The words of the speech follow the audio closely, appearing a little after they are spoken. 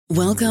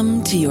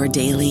Welcome to your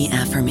daily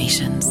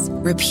affirmations.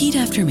 Repeat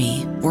after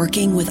me.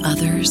 Working with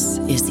others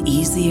is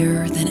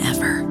easier than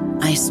ever.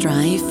 I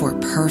strive for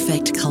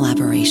perfect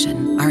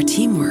collaboration. Our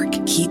teamwork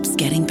keeps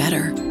getting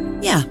better.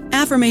 Yeah,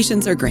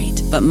 affirmations are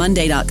great, but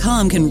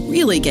Monday.com can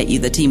really get you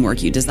the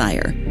teamwork you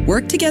desire.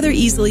 Work together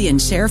easily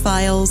and share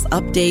files,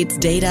 updates,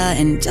 data,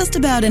 and just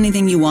about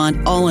anything you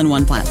want all in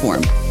one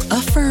platform.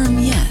 Affirm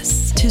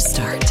yes to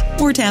start,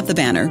 or tap the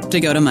banner to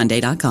go to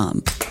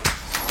Monday.com.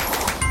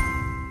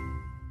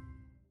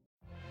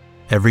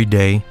 Every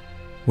day,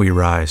 we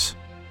rise,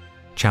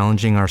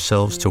 challenging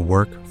ourselves to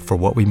work for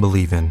what we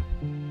believe in.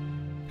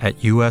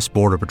 At U.S.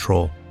 Border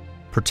Patrol,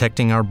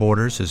 protecting our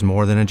borders is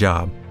more than a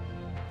job.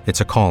 It's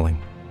a calling.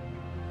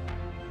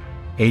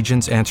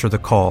 Agents answer the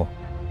call,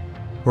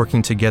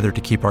 working together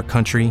to keep our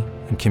country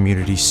and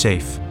communities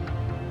safe.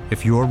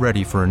 If you're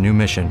ready for a new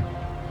mission,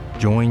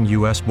 join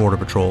U.S. Border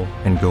Patrol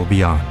and go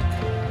beyond.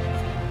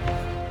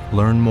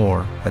 Learn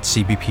more at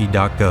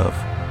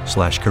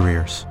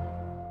cbp.gov/careers.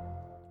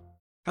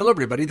 Hello,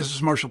 everybody. This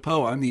is Marshall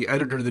Poe. I'm the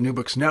editor of the New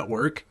Books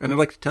Network, and I'd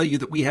like to tell you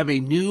that we have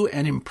a new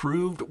and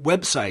improved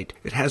website.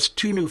 It has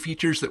two new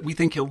features that we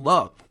think you'll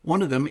love.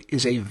 One of them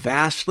is a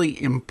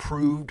vastly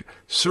improved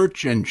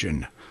search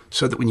engine,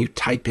 so that when you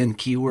type in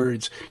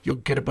keywords, you'll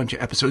get a bunch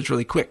of episodes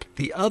really quick.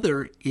 The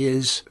other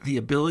is the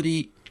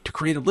ability to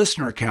create a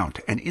listener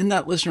account, and in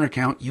that listener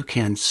account, you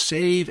can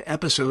save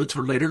episodes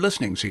for later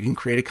listening, so you can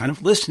create a kind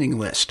of listening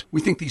list. We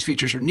think these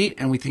features are neat,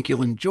 and we think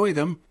you'll enjoy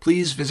them.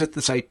 Please visit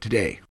the site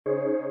today.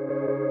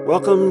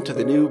 Welcome to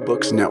the New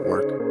Books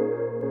Network.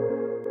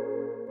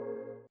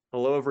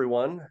 Hello,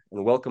 everyone,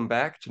 and welcome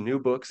back to New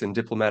Books in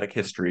Diplomatic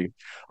History,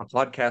 a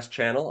podcast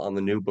channel on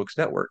the New Books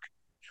Network.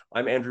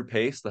 I'm Andrew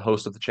Pace, the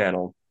host of the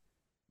channel.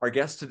 Our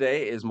guest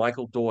today is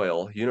Michael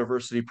Doyle,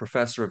 University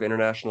Professor of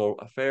International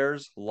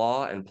Affairs,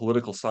 Law, and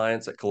Political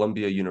Science at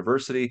Columbia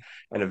University,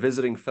 and a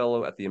visiting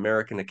fellow at the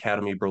American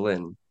Academy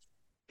Berlin.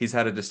 He's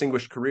had a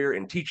distinguished career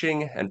in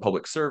teaching and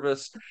public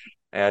service,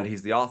 and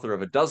he's the author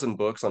of a dozen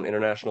books on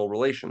international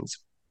relations.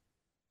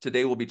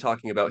 Today, we'll be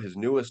talking about his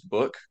newest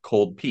book,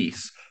 Cold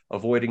Peace,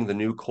 Avoiding the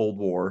New Cold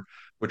War,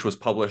 which was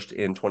published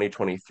in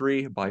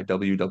 2023 by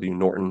W.W.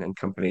 Norton and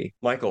Company.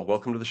 Michael,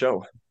 welcome to the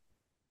show.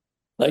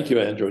 Thank you,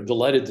 Andrew.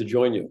 Delighted to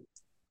join you.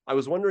 I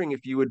was wondering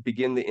if you would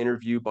begin the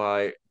interview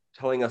by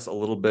telling us a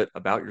little bit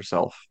about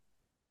yourself.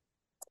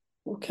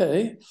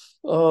 Okay.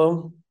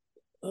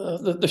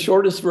 The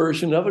shortest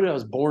version of it, I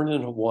was born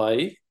in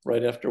Hawaii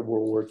right after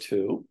World War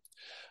II.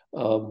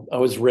 I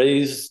was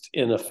raised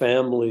in a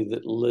family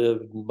that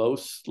lived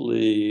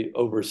mostly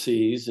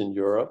overseas in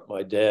Europe.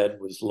 My dad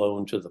was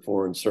loaned to the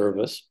Foreign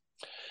Service.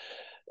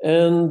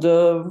 And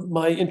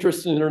my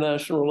interest in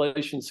international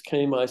relations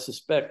came, I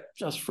suspect,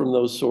 just from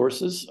those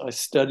sources. I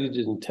studied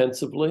it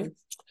intensively.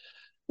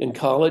 In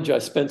college, I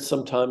spent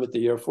some time at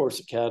the Air Force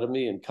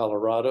Academy in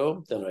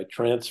Colorado. Then I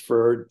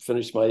transferred,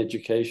 finished my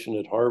education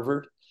at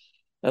Harvard.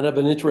 And I've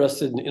been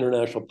interested in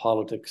international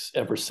politics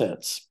ever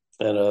since.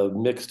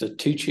 And mixed a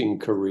teaching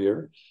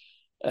career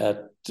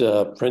at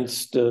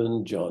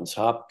Princeton, Johns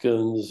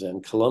Hopkins,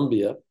 and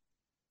Columbia,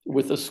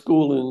 with a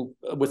school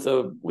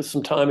with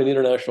some time in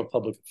international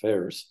public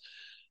affairs.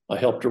 I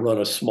helped to run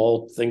a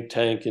small think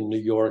tank in New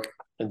York,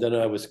 and then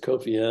I was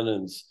Kofi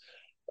Annan's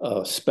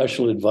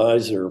special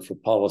advisor for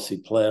policy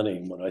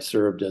planning when I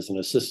served as an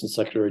assistant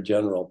secretary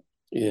general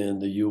in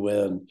the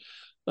UN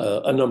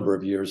a number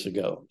of years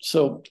ago.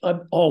 So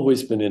I've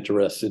always been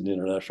interested in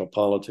international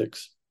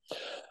politics.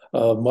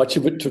 Much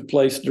of it took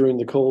place during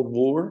the Cold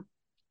War,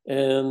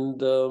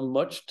 and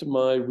much to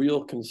my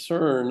real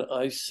concern,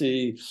 I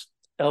see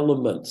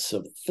elements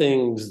of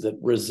things that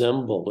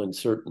resemble, in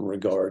certain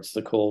regards,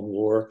 the Cold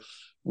War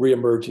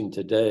reemerging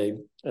today,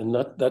 and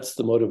that's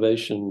the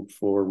motivation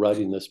for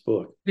writing this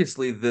book.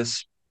 Obviously,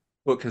 this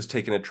book has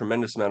taken a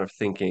tremendous amount of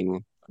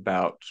thinking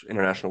about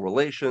international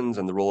relations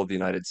and the role of the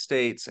United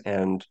States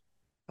and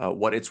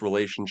what its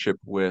relationship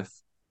with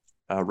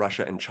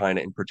Russia and China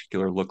in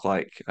particular look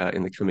like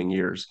in the coming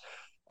years.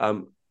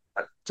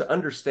 To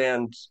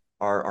understand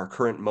our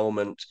current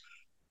moment,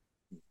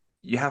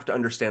 you have to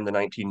understand the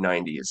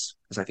 1990s,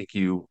 as I think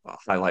you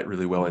highlight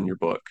really well in your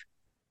book.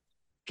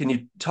 Can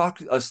you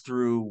talk us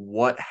through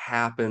what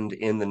happened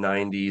in the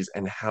 90s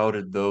and how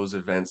did those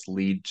events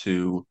lead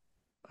to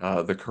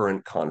the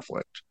current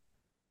conflict?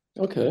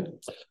 Okay.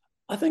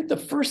 I think the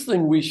first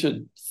thing we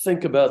should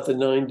think about the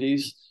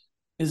 90s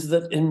is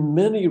that in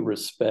many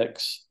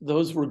respects,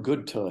 those were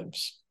good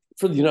times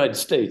for the United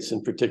States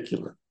in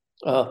particular.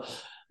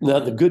 Now,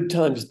 the good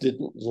times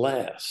didn't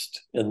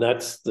last, and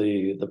that's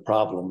the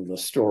problem, the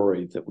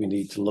story that we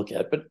need to look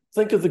at. But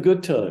think of the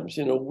good times.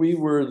 You know, we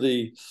were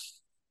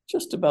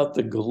just about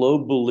the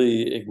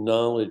globally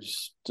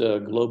acknowledged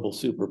global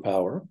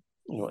superpower,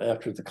 you know,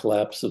 after the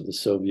collapse of the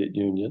Soviet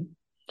Union.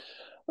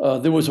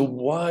 There was a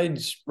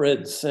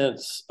widespread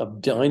sense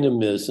of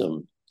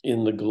dynamism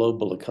in the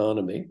global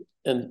economy.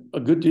 And a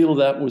good deal of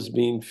that was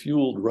being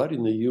fueled right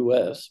in the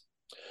US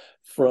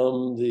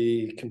from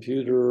the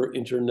computer,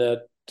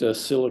 internet,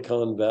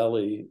 Silicon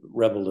Valley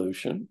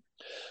revolution.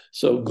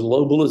 So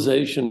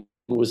globalization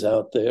was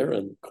out there,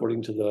 and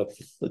according to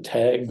the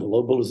tag,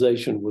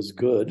 globalization was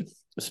good,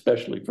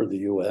 especially for the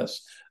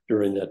US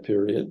during that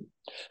period.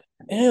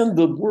 And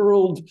the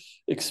world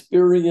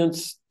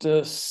experienced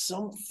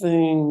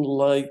something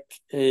like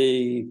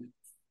a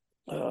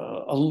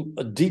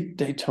deep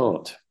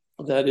détente.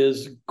 That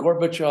is,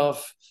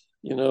 Gorbachev,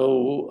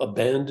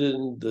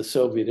 abandoned the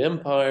Soviet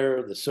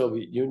Empire. The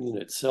Soviet Union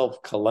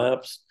itself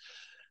collapsed.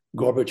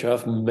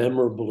 Gorbachev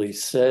memorably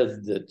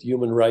said that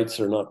human rights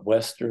are not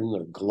Western,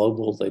 they're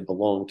global, they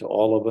belong to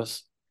all of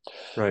us.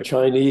 Right.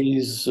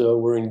 Chinese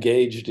were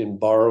engaged in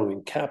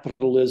borrowing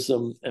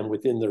capitalism, and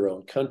within their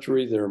own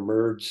country, there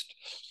emerged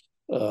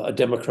a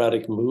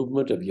democratic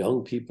movement of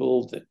young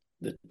people that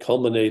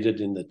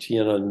culminated in the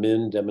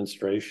Tiananmen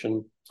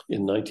demonstration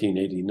in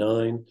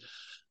 1989.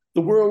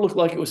 The world looked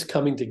like it was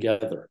coming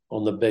together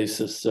on the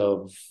basis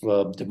of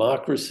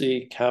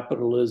democracy,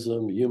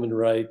 capitalism, human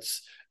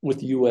rights,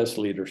 with US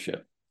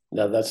leadership.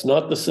 Now, that's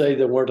not to say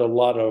there weren't a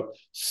lot of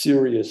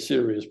serious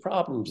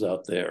problems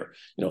out there.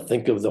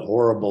 Think of the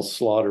horrible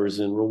slaughters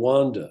in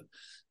Rwanda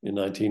in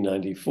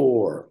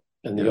 1994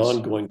 and the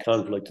ongoing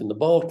conflict in the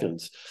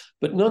Balkans.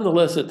 But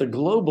nonetheless, at the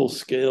global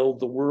scale,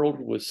 the world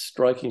was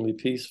strikingly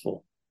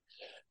peaceful.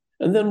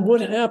 And then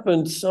what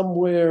happened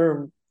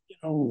somewhere,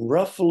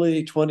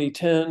 roughly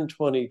 2010,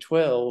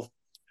 2012,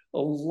 a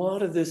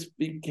lot of this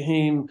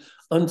became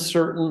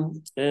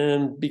uncertain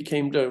and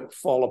became to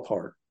fall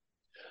apart.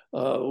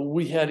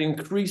 We had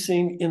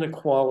increasing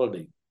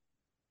inequality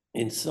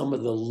in some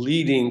of the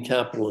leading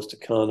capitalist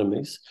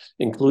economies,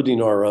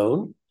 including our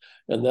own,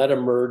 and that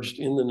emerged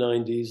in the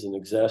 90s and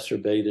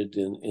exacerbated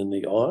in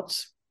the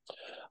aughts.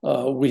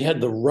 We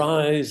had the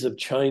rise of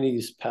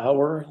Chinese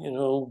power,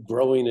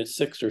 growing at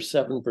 6 or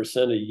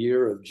 7% a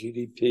year of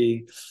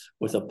GDP,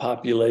 with a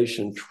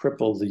population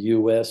triple the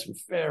US,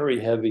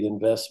 very heavy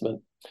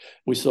investment.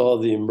 We saw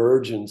the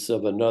emergence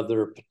of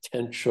another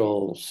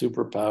potential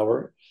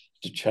superpower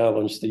to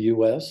challenge the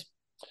US.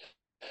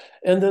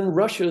 And then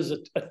Russia's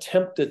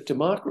attempt at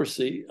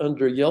democracy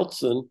under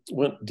Yeltsin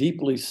went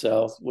deeply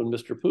south when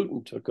Mr.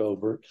 Putin took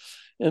over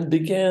and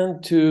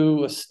began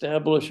to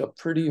establish a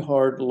pretty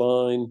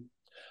hard-line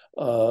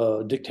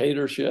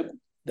dictatorship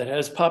that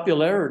has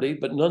popularity,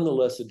 but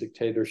nonetheless a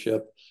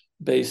dictatorship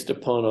based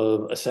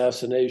upon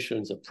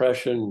assassinations,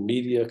 oppression,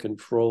 media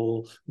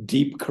control,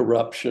 deep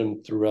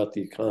corruption throughout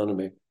the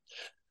economy.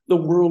 The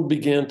world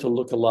began to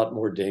look a lot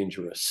more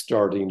dangerous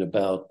starting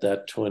about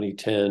that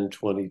 2010,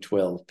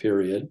 2012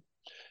 period.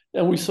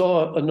 And we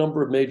saw a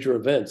number of major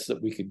events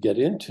that we could get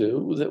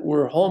into that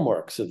were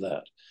hallmarks of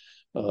that,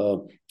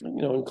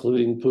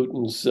 including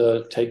Putin's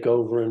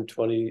takeover in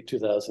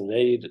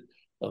 2008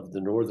 of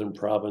the northern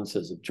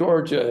provinces of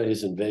Georgia,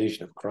 his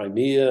invasion of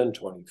Crimea in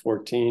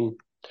 2014.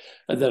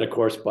 And then, of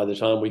course, by the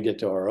time we get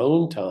to our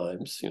own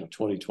times,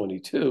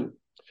 2022,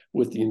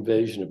 with the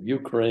invasion of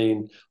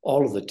Ukraine,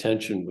 all of the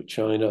tension with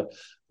China,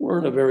 we're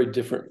in a very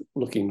different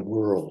looking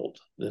world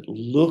that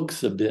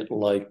looks a bit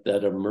like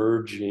that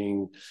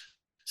emerging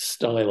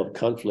style of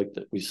conflict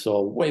that we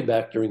saw way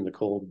back during the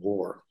Cold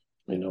War,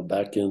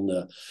 back in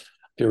the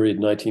period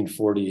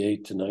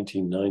 1948 to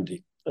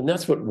 1990. And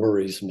that's what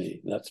worries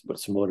me. That's what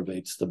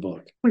motivates the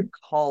book. We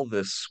call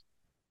this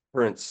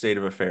current state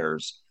of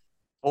affairs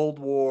Cold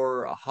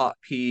War, a hot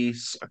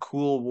peace, a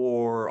cool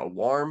war, a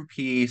warm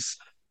peace.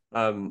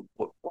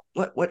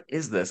 What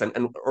is this?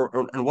 And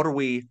what are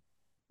we?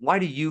 Why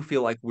do you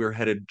feel like we're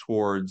headed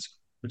towards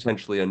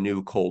potentially a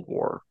new Cold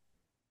War?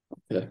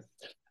 Okay.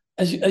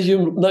 As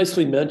you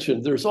nicely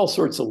mentioned, there's all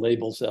sorts of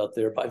labels out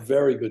there by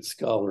very good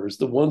scholars.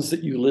 The ones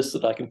that you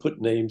listed, I can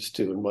put names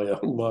to in my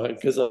own mind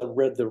because I've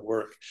read their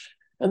work.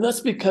 And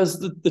that's because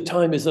the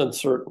time is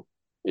uncertain.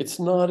 It's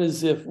not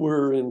as if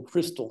we're in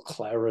crystal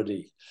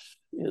clarity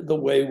the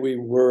way we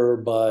were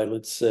by,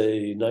 let's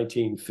say,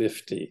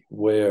 1950,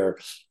 where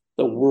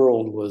the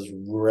world was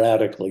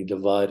radically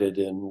divided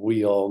and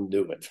we all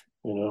knew it.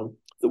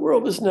 The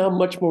world is now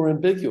much more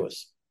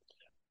ambiguous.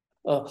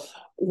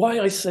 Why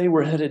I say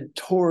we're headed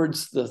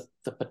towards the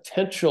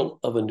potential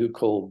of a new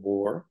Cold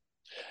War,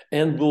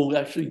 and we'll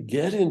actually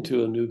get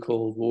into a new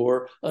Cold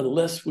War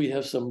unless we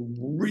have some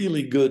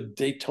really good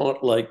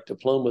détente-like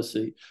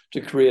diplomacy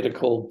to create a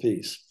cold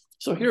peace.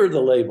 So here are the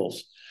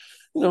labels.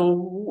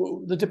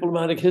 The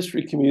diplomatic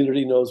history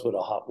community knows what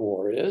a hot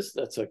war is.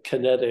 That's a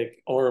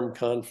kinetic armed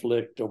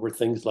conflict over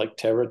things like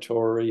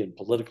territory and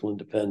political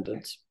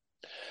independence.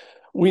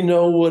 We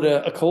know what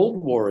a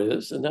Cold War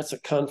is, and that's a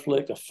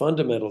conflict, a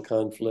fundamental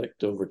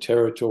conflict over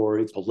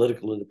territory,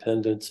 political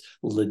independence,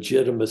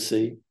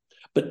 legitimacy,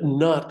 but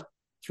not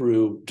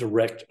through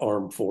direct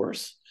armed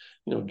force.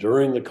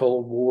 During the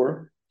Cold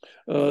War,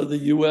 the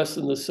US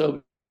and the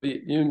Soviet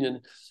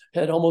Union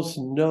had almost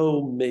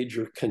no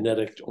major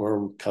kinetic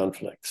armed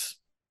conflicts.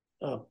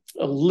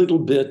 A little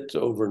bit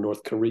over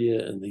North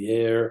Korea in the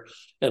air,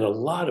 and a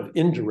lot of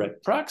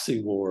indirect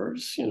proxy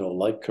wars,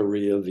 like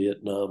Korea,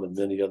 Vietnam, and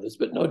many others,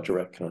 but no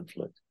direct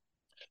conflict.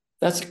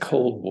 That's a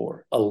Cold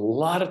War. A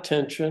lot of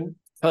tension,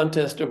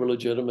 contest over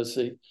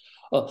legitimacy,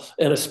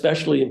 and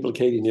especially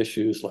implicating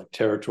issues like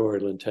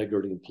territorial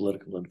integrity and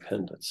political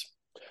independence.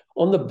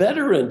 On the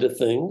better end of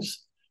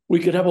things, we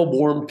could have a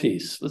warm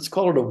peace. Let's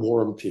call it a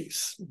warm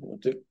peace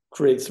to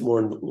create some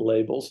more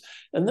labels.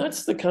 And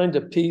that's the kind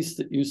of peace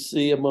that you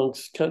see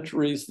amongst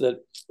countries that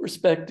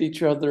respect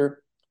each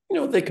other.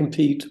 They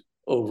compete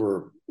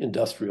over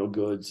industrial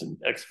goods and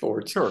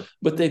exports, Sure.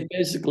 but they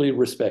basically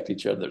respect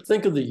each other.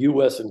 Think of the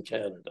US and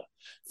Canada.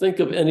 Think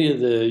of any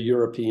of the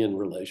European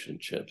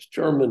relationships,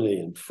 Germany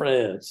and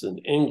France and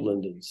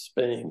England and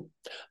Spain.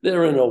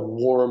 They're in a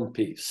warm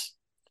peace.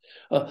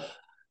 A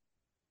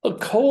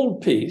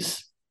cold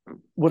peace,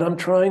 what I'm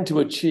trying to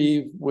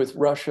achieve with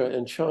Russia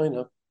and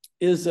China,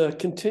 is a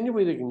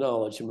continuing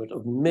acknowledgement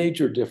of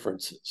major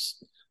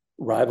differences,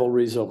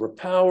 rivalries over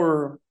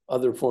power,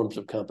 other forms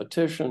of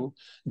competition,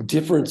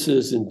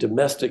 differences in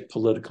domestic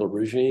political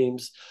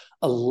regimes,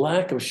 a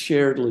lack of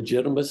shared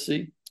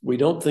legitimacy. We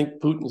don't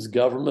think Putin's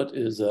government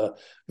is a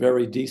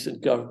very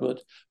decent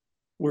government.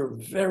 We're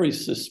very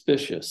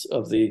suspicious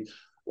of the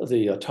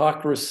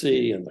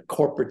autocracy and the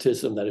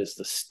corporatism, that is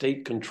the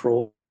state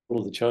control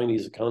of the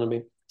Chinese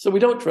economy. So we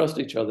don't trust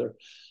each other,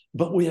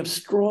 but we have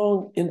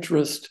strong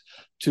interest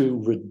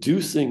to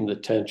reducing the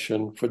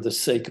tension for the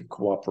sake of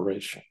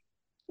cooperation.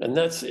 And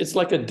it's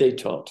like a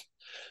détente.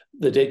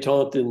 The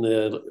détente in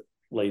the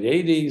late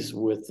 80s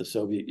with the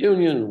Soviet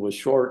Union was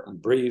short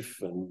and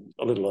brief and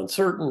a little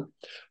uncertain.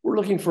 We're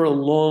looking for a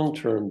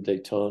long-term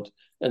détente,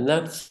 and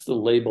that's the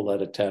label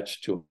that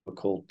attached to a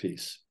cold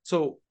peace.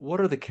 So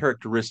what are the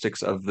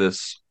characteristics of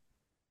this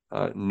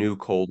new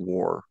Cold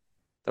War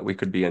that we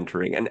could be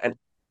entering? And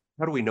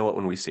how do we know it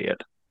when we see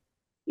it?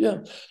 Yeah,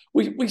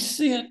 we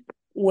see it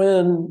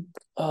when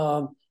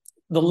the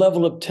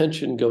level of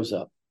tension goes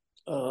up.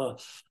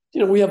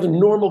 We have the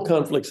normal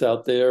conflicts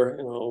out there.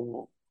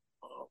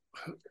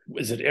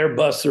 Is it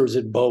Airbus or is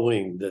it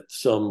Boeing that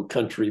some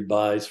country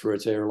buys for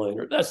its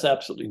airliner? That's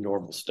absolutely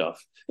normal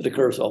stuff. It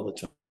occurs all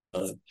the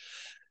time.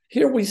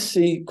 Here we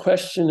see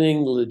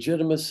questioning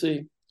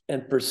legitimacy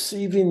and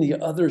perceiving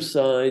the other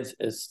sides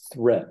as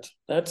threat.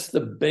 That's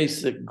the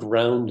basic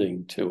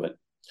grounding to it.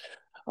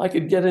 I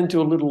could get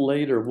into a little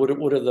later what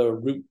are the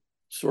root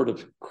sort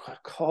of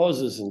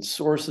causes and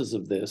sources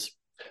of this,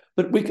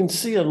 but we can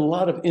see a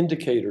lot of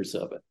indicators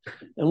of it,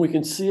 and we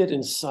can see it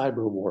in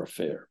cyber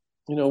warfare.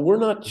 We're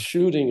not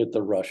shooting at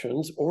the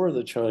Russians or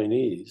the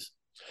Chinese,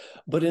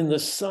 but in the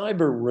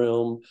cyber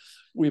realm,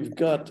 we've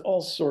got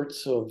all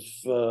sorts of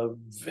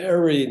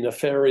very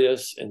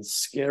nefarious and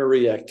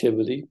scary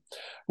activity,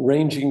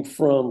 ranging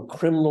from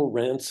criminal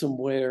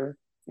ransomware.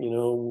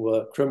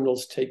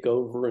 Criminals take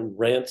over and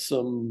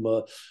ransom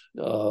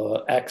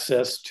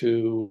access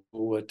to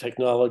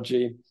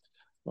technology.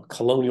 A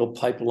Colonial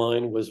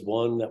Pipeline was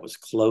one that was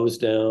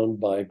closed down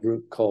by a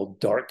group called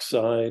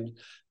DarkSide,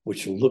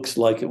 which looks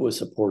like it was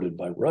supported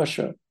by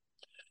Russia.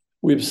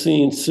 We've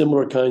seen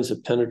similar kinds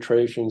of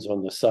penetrations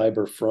on the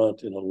cyber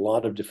front in a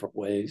lot of different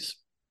ways.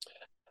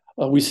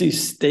 We see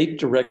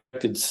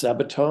state-directed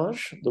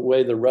sabotage, the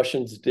way the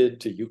Russians did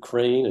to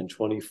Ukraine in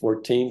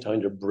 2014,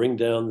 trying to bring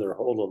down their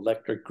whole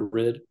electric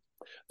grid.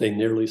 They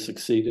nearly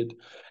succeeded.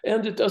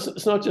 And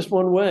it's not just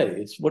one way.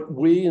 It's what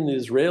we and the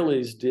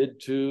Israelis did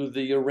to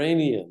the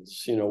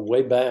Iranians,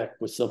 way back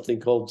with something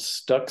called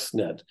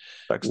Stuxnet,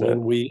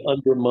 when we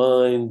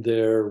undermined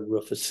their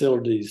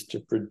facilities to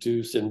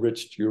produce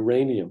enriched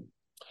uranium.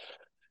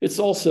 It's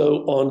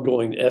also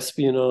ongoing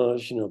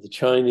espionage. The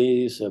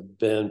Chinese have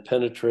been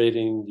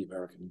penetrating the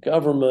American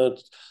government,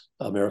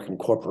 American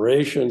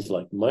corporations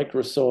like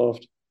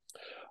Microsoft.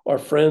 Our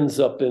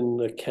friends up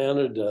in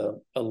Canada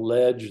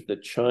allege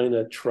that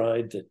China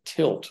tried to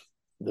tilt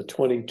the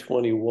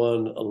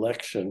 2021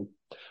 election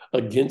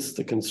against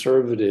the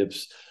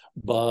Conservatives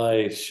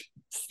by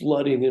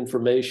flooding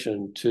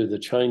information to the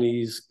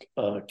Chinese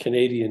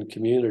Canadian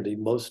community,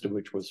 most of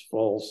which was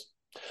false.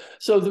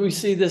 So that we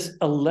see this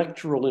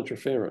electoral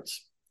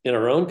interference. In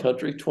our own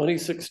country,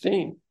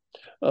 2016,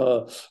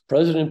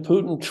 President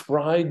Putin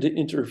tried to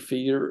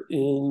interfere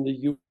in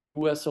the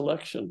US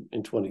election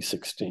in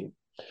 2016.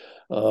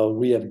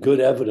 We have good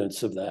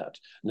evidence of that.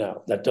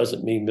 Now, that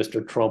doesn't mean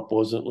Mr. Trump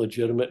wasn't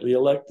legitimately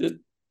elected.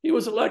 He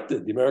was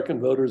elected. The American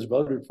voters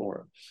voted for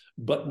him.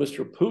 But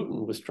Mr.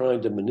 Putin was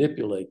trying to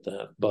manipulate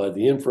that by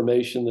the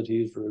information that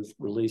he was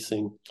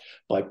releasing,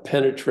 by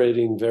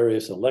penetrating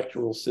various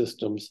electoral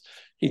systems.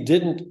 He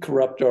didn't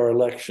corrupt our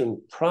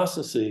election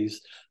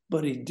processes,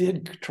 but he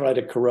did try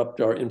to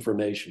corrupt our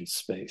information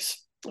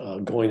space,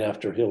 going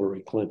after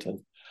Hillary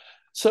Clinton.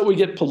 So we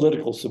get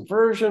political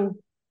subversion.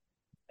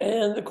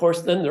 And of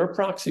course, then there are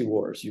proxy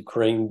wars,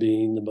 Ukraine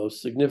being the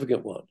most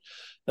significant one.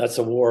 That's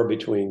a war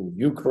between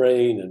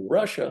Ukraine and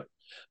Russia.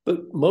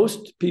 But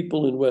most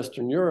people in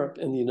Western Europe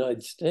and the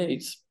United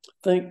States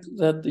think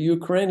that the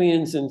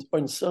Ukrainians,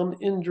 in some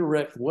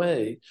indirect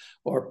way,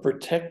 are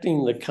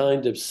protecting the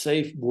kind of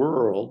safe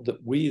world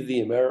that we,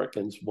 the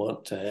Americans,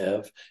 want to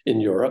have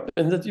in Europe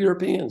and that the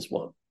Europeans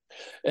want.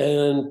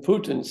 And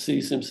Putin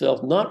sees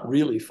himself not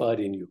really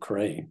fighting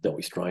Ukraine, though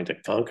he's trying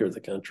to conquer the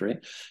country.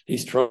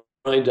 He's trying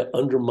to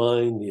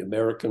undermine the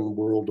American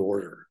world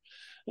order.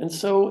 And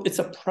so it's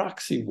a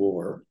proxy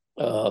war.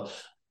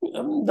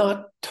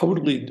 not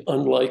totally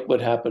unlike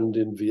what happened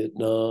in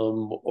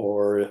Vietnam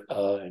or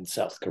in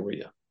South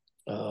Korea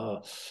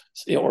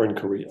or in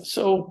Korea.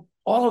 So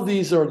all of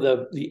these are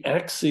the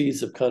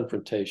axes of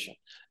confrontation,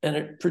 and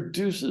it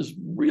produces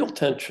real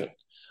tension,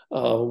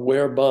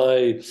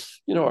 whereby,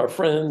 our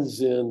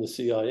friends in the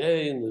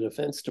CIA and the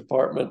Defense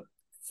Department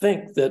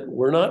think that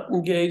we're not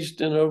engaged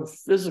in a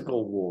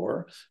physical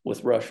war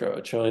with Russia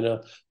or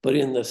China, but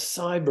in the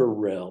cyber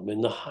realm,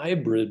 in the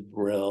hybrid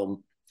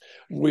realm,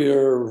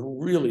 we're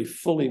really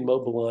fully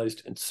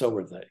mobilized, and so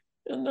are they.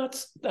 And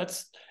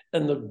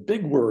and the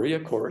big worry,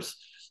 of course,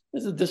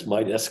 is that this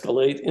might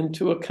escalate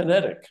into a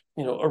kinetic,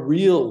 a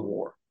real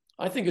war.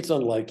 I think it's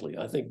unlikely.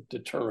 I think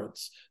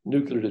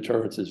nuclear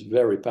deterrence is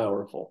very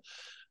powerful.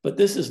 But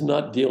this is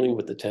not dealing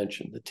with the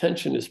tension. The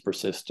tension is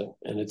persistent,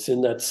 and it's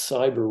in that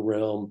cyber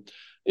realm.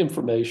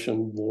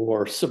 Information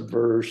war,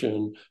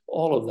 subversion,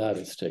 all of that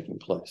is taking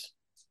place.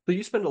 So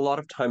you spend a lot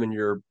of time in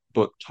your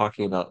book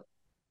talking about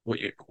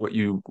what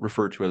you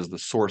refer to as the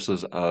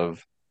sources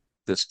of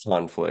this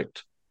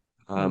conflict.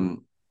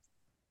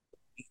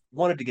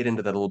 Wanted to get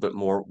into that a little bit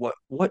more.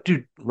 What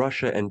do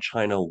Russia and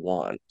China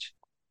want?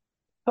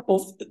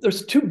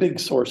 There's two big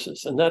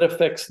sources, and that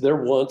affects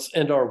their wants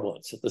and our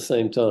wants at the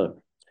same time.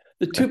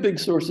 The two big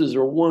sources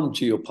are, one,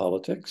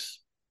 geopolitics,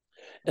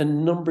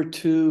 and number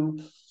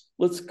two,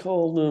 let's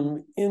call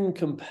them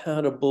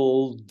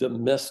incompatible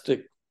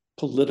domestic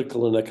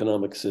political and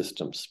economic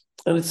systems.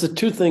 And it's the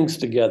two things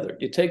together.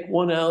 You take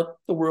one out,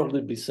 the world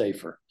would be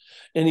safer.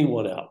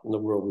 Anyone out, and the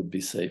world would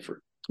be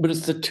safer. But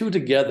it's the two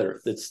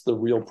together that's the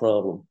real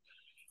problem.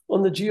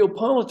 On the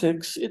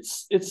geopolitics,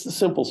 it's the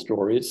simple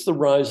story. It's the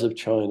rise of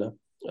China.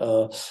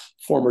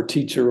 Former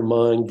teacher of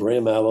mine,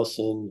 Graham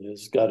Allison,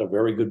 has got a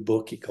very good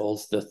book he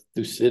calls The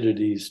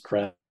Thucydides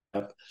Trap,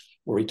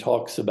 where he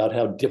talks about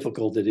how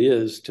difficult it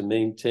is to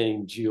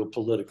maintain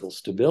geopolitical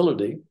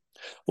stability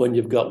when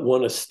you've got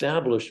one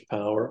established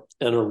power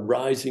and a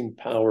rising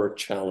power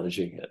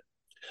challenging it.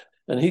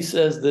 And he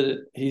says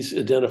that he's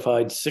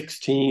identified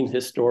 16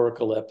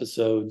 historical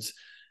episodes,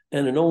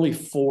 and in only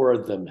 4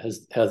 of them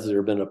has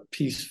there been a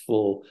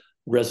peaceful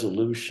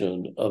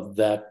resolution of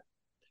that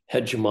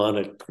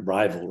hegemonic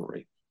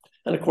rivalry.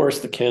 And of course,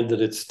 the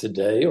candidates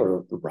today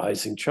are the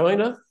rising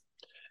China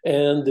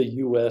and the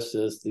US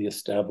as the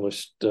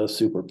established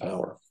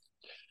superpower.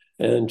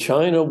 And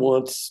China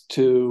wants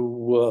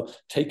to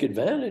take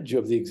advantage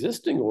of the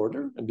existing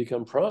order and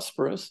become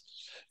prosperous.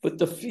 But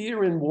the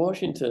fear in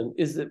Washington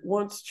is that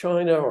once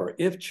China, or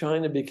if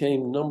China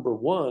became number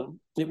one,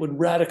 it would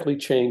radically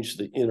change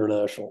the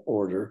international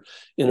order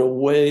in a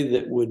way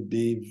that would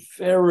be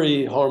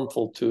very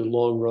harmful to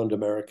long-run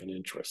American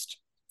interest.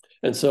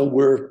 And so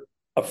we're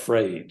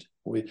afraid.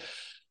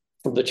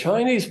 From the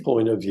Chinese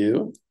point of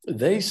view,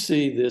 they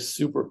see this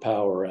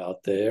superpower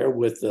out there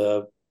with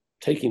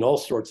taking all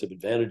sorts of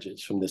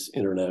advantages from this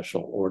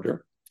international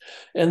order,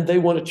 and they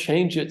want to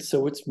change it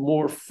so it's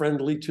more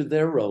friendly to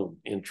their own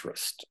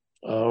interest.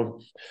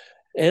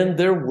 And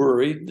they're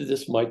worried that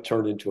this might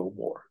turn into a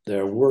war.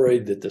 They're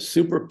worried that the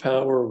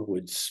superpower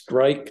would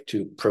strike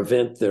to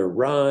prevent their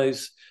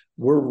rise.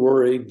 We're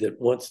worried that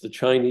once the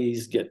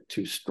Chinese get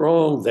too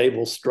strong, they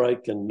will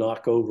strike and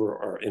knock over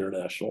our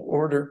international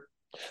order.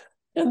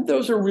 And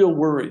those are real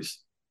worries.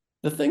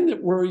 The thing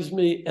that worries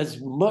me as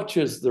much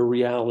as the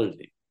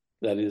reality,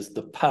 that is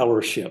the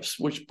power shifts,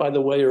 which, by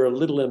the way, are a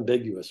little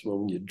ambiguous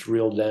when you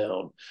drill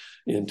down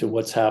into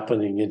what's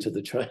happening into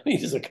the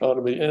Chinese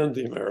economy and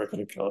the American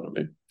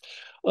economy.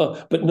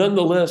 But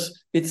nonetheless,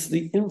 it's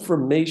the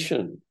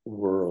information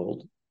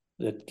world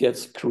that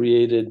gets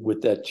created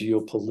with that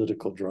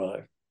geopolitical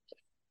drive.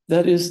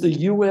 That is, the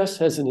US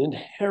has an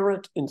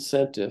inherent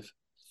incentive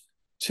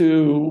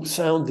to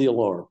sound the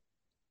alarm.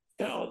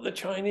 The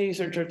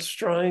Chinese are just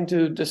trying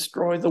to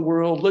destroy the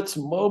world. Let's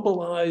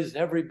mobilize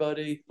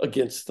everybody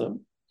against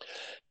them.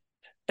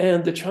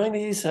 And the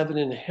Chinese have an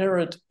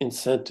inherent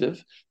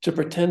incentive to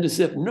pretend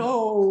as if,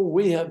 no,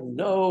 we have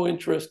no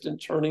interest in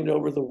turning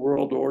over the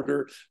world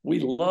order. We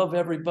love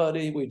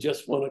everybody. We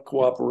just want to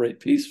cooperate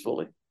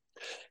peacefully.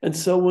 And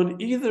so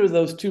when either of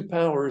those two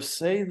powers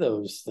say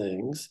those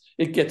things,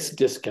 it gets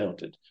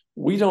discounted.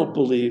 We don't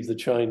believe the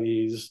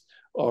Chinese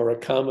are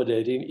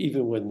accommodating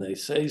even when they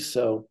say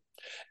so.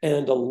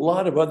 And a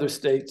lot of other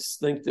states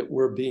think that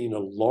we're being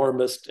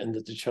alarmist and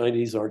that the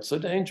Chinese aren't so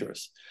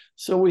dangerous.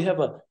 So we have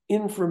an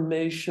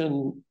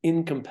information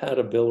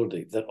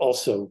incompatibility that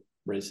also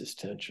raises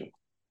tension.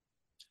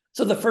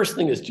 So the first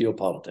thing is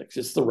geopolitics.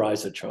 It's the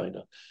rise of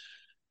China.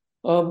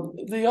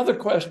 The other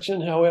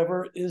question,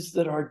 however, is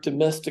that our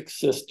domestic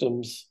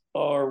systems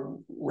are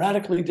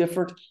radically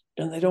different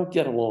and they don't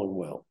get along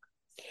well.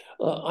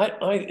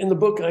 In the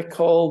book, I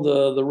call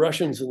the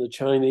Russians and the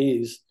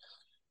Chinese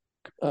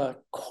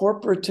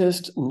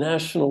corporatist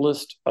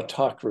nationalist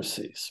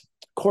autocracies.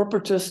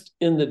 Corporatist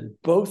in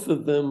that both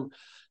of them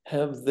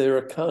have their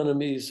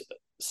economies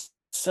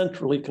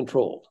centrally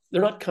controlled.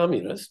 They're not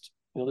communist,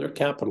 they're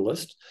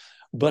capitalist,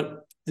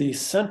 but the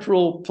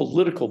central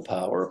political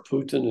power,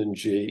 Putin and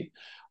Xi,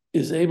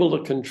 is able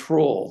to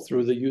control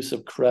through the use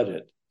of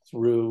credit,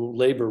 through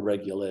labor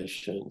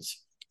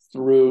regulations,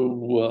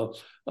 through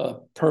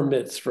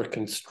permits for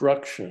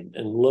construction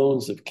and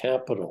loans of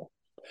capital,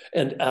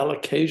 and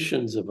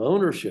allocations of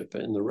ownership,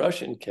 in the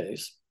Russian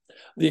case,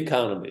 the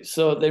economy.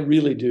 So they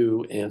really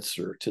do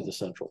answer to the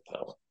central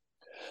power.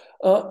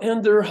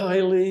 And they're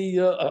highly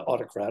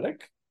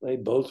autocratic. They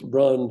both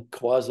run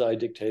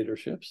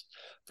quasi-dictatorships.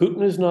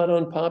 Putin is not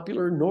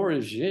unpopular, nor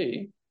is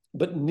Xi,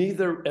 but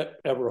neither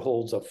ever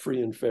holds a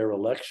free and fair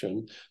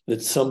election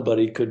that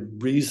somebody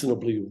could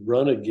reasonably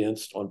run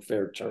against on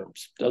fair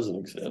terms. Doesn't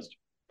exist.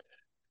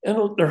 And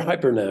they're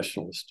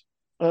hyper-nationalist.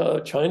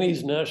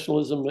 Chinese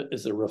nationalism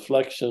is a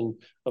reflection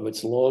of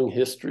its long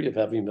history of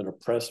having been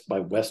oppressed by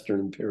Western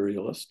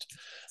imperialists,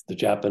 the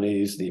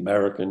Japanese, the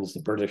Americans,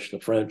 the British, the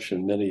French,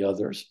 and many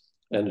others,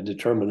 and a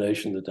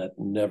determination that that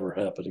never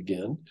happen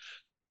again,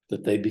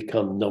 that they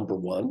become number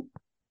one.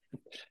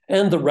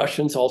 And the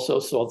Russians also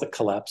saw the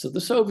collapse of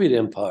the Soviet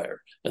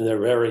Empire, and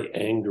they're very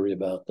angry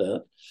about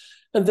that.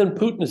 And then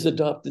Putin has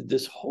adopted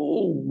this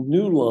whole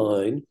new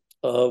line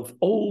of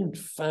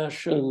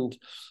old-fashioned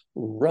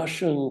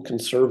Russian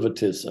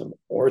conservatism,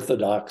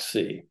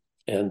 orthodoxy,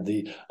 and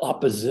the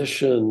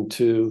opposition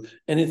to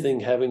anything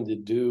having to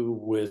do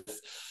with,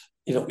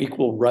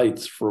 equal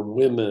rights for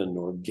women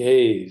or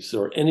gays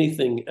or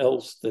anything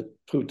else that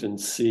Putin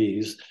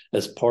sees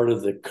as part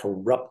of the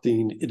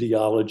corrupting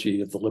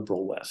ideology of the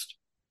liberal West.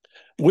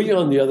 We,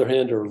 on the other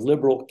hand, are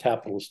liberal,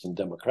 capitalist, and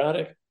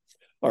democratic.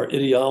 Our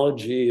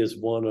ideology is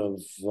one of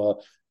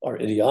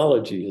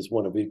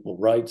equal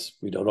rights.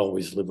 We don't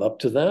always live up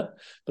to that,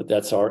 but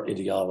that's our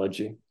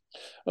ideology.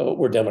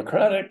 We're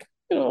democratic,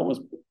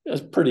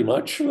 as pretty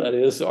much. That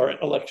is, our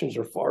elections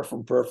are far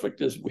from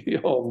perfect, as we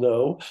all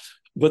know,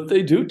 but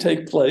they do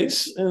take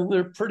place, and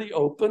they're pretty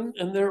open,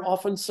 and they're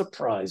often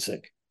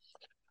surprising.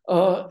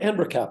 And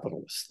we're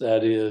capitalists.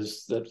 That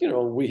is,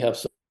 we have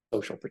some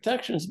social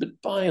protections,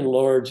 but by and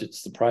large,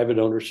 it's the private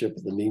ownership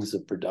of the means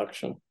of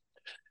production.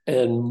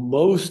 And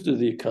most of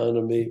the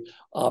economy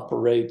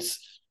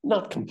operates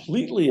not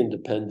completely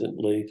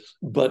independently,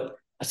 but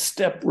a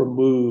step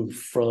removed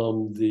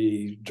from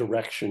the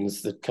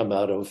directions that come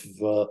out of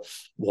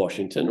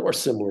Washington, or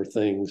similar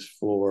things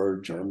for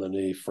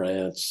Germany,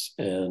 France,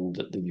 and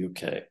the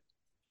UK.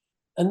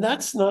 And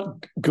that's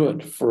not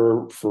good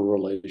for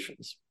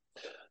relations.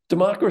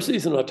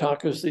 Democracies and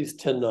autocracies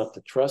tend not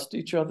to trust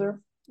each other.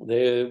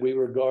 We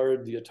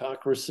regard the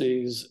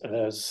autocracies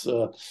as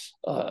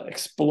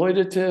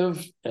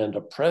exploitative and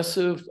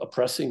oppressive,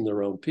 oppressing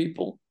their own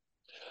people.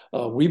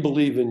 We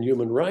believe in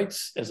human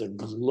rights as a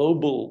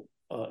global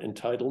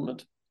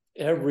entitlement.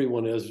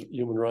 Everyone has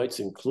human rights,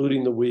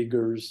 including the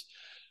Uyghurs,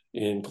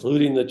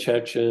 including the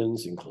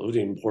Chechens,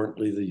 including,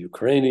 importantly, the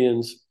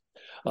Ukrainians.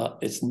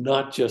 It's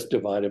not just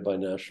divided by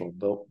national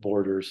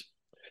borders.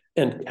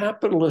 And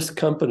capitalist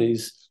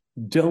companies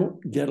don't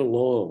get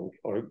along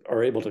or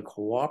are able to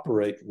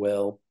cooperate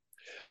well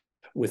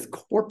with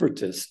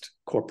corporatist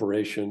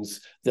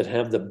corporations that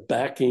have the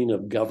backing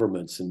of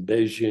governments in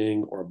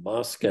Beijing or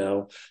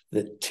Moscow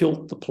that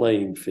tilt the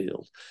playing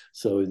field.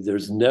 So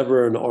there's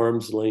never an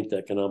arm's length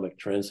economic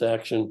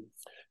transaction.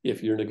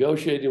 If you're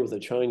negotiating with a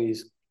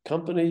Chinese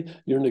company,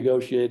 you're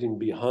negotiating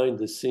behind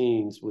the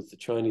scenes with the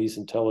Chinese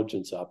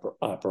intelligence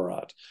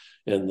apparat.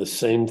 And the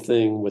same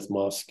thing with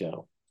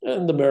Moscow.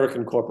 And the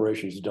American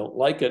corporations don't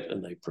like it,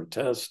 and they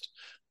protest.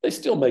 They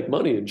still make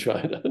money in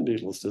China,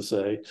 needless to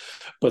say,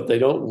 but they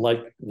don't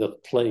like the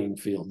playing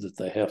field that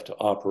they have to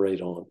operate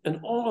on.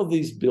 And all of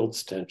these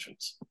builds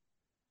tensions.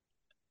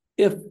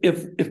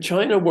 If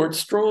China weren't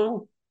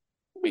strong,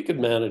 we could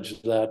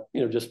manage that,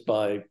 just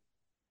by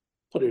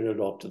putting it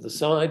off to the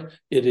side.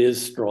 It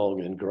is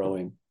strong and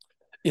growing.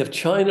 If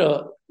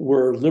China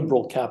were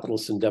liberal,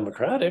 capitalist, and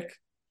democratic,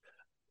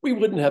 we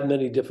wouldn't have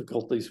many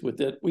difficulties with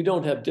it. We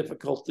don't have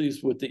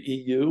difficulties with the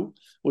EU,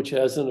 which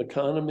has an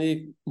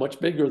economy much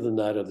bigger than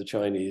that of the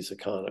Chinese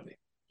economy.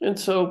 And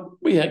so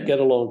we get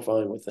along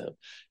fine with them.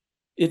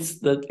 It's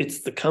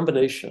the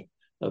combination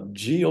of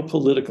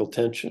geopolitical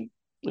tension,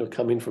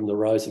 coming from the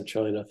rise of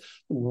China,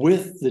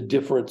 with the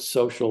different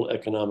social,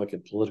 economic,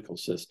 and political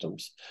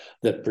systems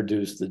that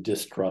produce the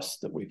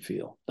distrust that we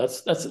feel.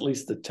 That's at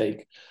least the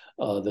take.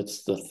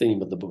 That's the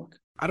theme of the book.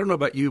 I don't know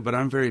about you, but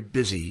I'm very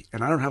busy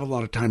and I don't have a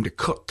lot of time to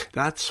cook.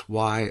 That's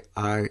why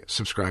I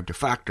subscribe to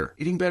Factor.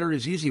 Eating better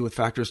is easy with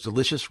Factor's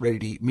delicious,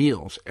 ready-to-eat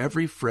meals.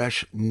 Every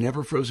fresh,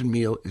 never frozen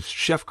meal is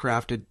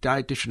chef-crafted,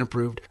 dietitian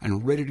approved,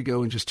 and ready to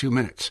go in just 2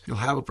 minutes. You'll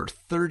have over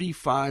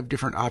 35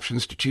 different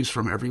options to choose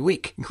from every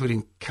week,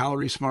 including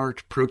Calorie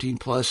Smart, Protein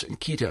Plus, and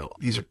Keto.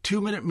 These are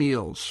 2-minute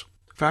meals.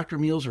 Factor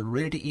meals are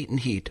ready to eat and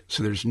heat,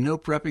 so there's no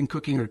prepping,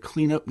 cooking, or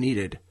cleanup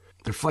needed.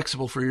 They're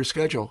flexible for your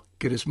schedule,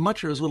 Get as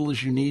much or as little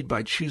as you need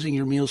by choosing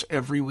your meals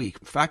every week.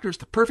 Factor is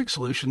the perfect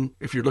solution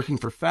if you're looking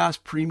for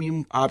fast,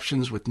 premium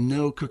options with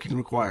no cooking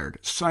required.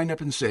 Sign up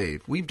and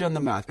save. We've done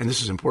the math, and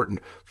this is important.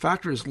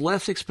 Factor is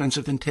less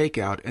expensive than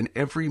takeout, and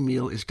every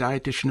meal is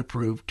dietitian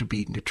approved to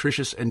be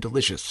nutritious and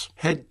delicious.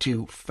 Head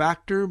to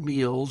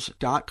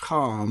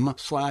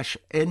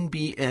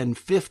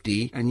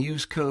factormeals.com/NBN50 and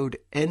use code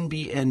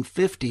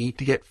NBN50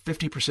 to get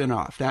 50%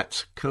 off.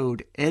 That's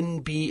code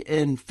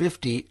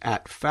NBN50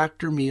 at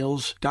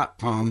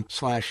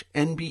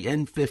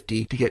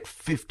factormeals.com/NBN50 to get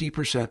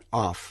 50%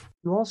 off.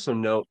 You also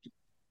note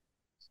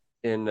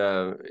in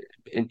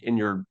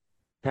your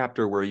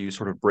chapter where you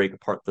sort of break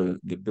apart the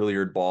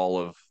billiard ball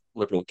of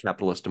liberal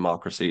capitalist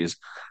democracies,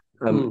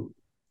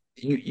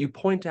 you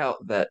point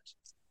out that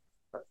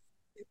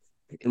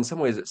in some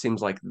ways it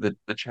seems like the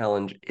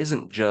challenge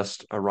isn't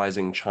just a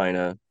rising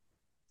China,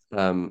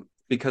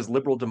 because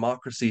liberal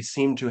democracies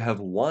seem to have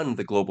won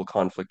the global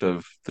conflict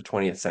of the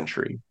 20th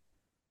century.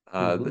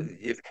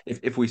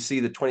 If we see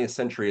the 20th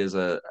century as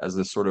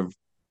this sort of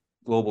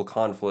global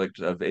conflict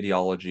of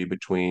ideology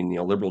between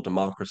liberal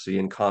democracy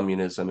and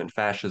communism and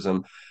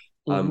fascism,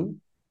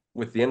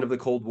 with the end of the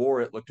Cold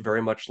War, it looked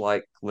very much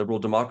like liberal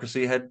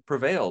democracy had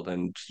prevailed.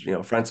 And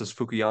Francis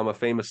Fukuyama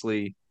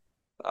famously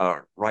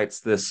writes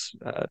this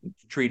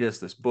treatise,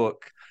 this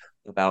book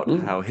about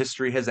how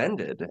history has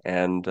ended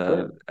and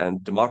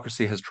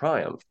democracy has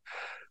triumphed.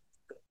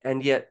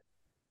 And yet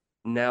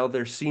now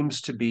there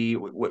seems to be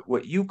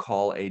what you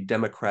call a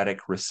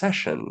democratic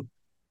recession.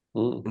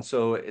 And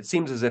so it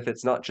seems as if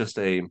it's not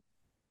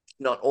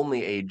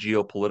only a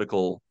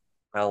geopolitical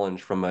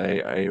challenge from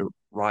a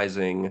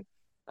rising,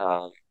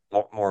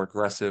 more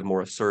aggressive,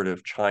 more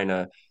assertive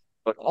China,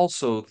 but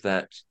also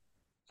that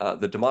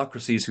the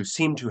democracies who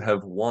seem to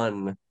have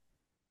won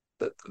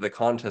the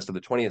contest of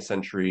the 20th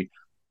century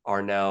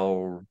are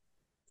now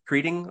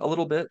retreating a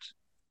little bit.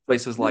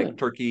 Places like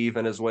Turkey,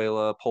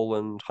 Venezuela,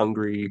 Poland,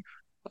 Hungary.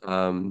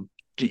 Is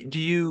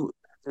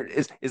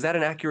that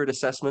an accurate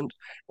assessment?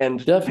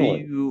 And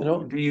Definitely.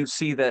 do you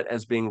see that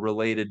as being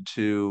related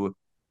to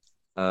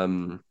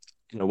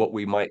what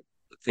we might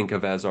think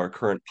of as our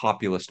current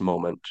populist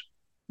moment?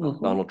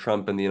 Donald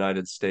Trump in the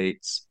United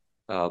States,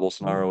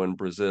 Bolsonaro in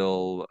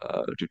Brazil,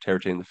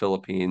 Duterte in the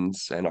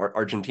Philippines, and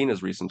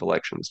Argentina's recent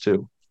elections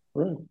too.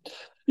 Right.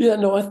 Yeah,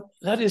 no,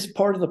 that is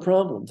part of the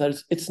problem.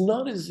 It's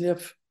not as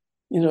if,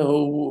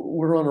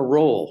 we're on a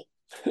roll,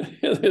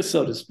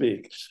 so to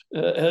speak,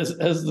 as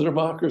the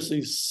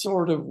democracies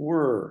sort of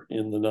were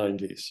in the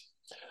 90s.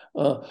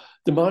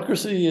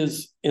 Democracy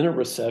is in a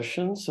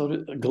recession,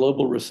 a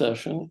global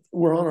recession.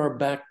 We're on our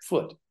back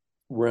foot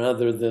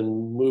rather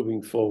than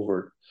moving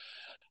forward.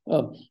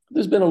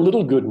 There's been a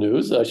little good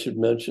news, I should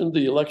mention.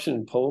 The election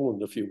in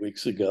Poland a few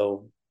weeks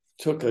ago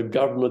took a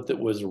government that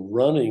was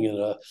running in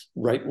a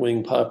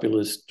right-wing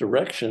populist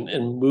direction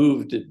and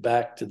moved it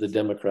back to the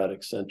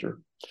democratic center.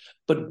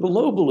 But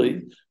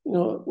globally,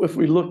 if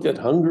we looked at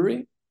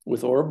Hungary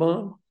with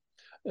Orban,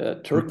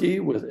 Turkey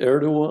with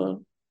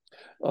Erdogan,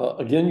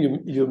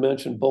 again, you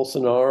mentioned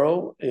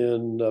Bolsonaro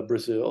in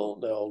Brazil.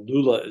 Now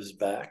Lula is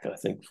back, I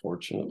think,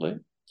 fortunately.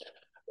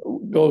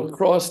 Go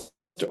across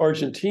to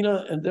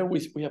Argentina, and then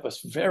we have a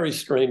very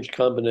strange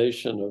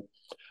combination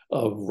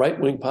of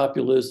right-wing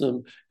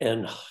populism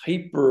and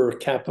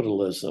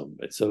hyper-capitalism.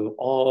 It's an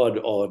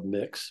odd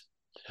mix.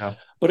 Yeah.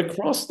 But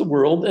across the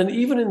world, and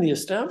even in the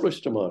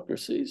established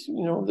democracies,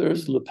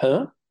 there's Le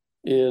Pen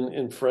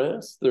in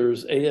France,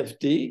 there's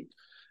AfD.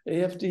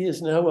 AfD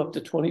is now up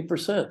to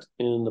 20%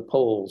 in the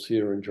polls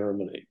here in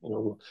Germany,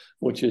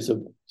 which is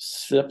a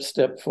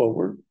step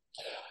forward.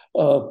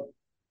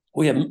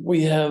 We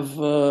have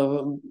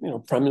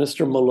Prime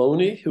Minister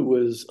Meloni, who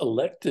was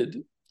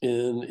elected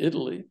in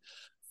Italy.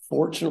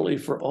 Fortunately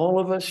for all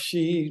of us,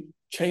 she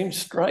changed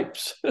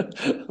stripes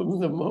the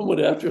moment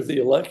after the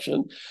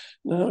election.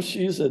 Now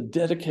she's a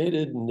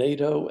dedicated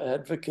NATO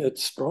advocate,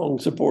 strong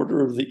supporter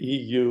of the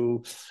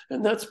EU.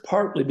 And that's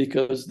partly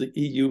because the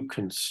EU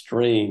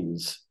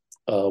constrains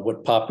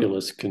what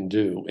populists can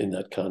do in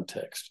that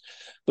context.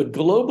 But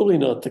globally,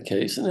 not the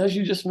case. And as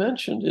you just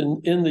mentioned,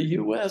 in the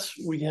US,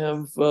 we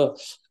have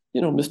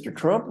Mr.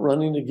 Trump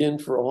running again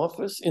for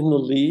office in the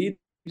lead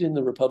in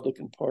the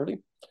Republican Party.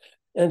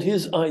 And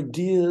his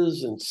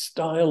ideas and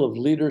style of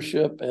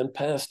leadership and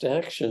past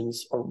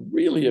actions are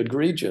really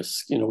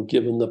egregious,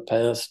 given the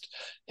past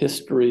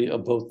history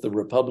of both the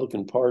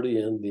Republican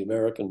Party and the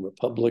American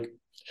Republic.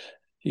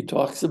 He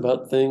talks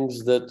about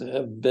things that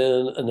have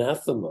been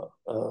anathema,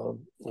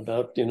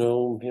 about,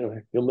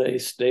 you may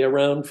stay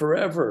around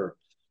forever.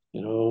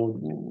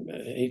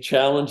 He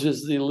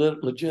challenges the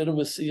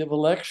legitimacy of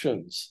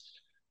elections.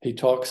 He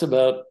talks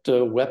about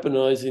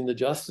weaponizing the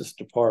Justice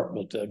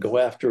Department, go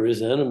after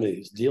his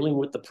enemies, dealing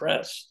with the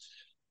press.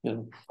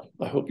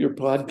 I hope your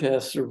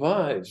podcast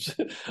survives.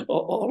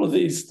 All of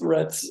these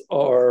threats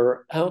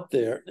are out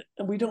there,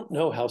 and we don't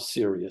know how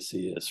serious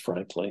he is,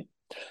 frankly.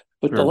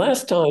 But the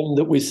last time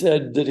that we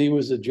said that he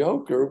was a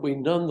joker, we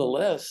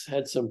nonetheless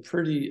had some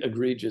pretty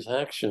egregious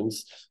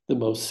actions, the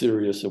most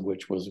serious of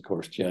which was, of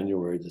course,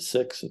 January the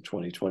 6th of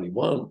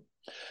 2021,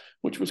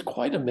 which was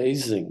quite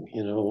amazing,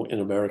 in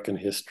American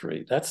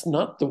history. That's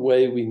not the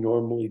way we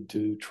normally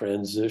do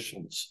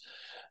transitions.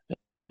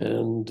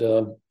 And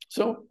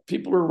so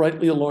people are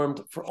rightly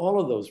alarmed for all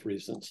of those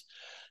reasons.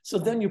 So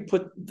then you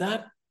put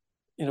that,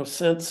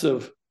 sense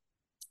of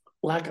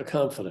lack of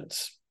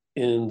confidence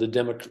in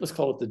let's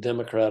call it the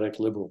democratic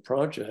liberal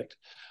project,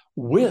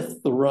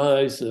 with the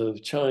rise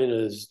of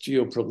China's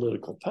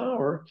geopolitical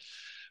power,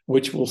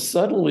 which will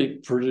suddenly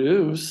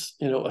produce,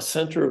 a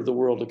center of the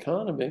world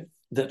economy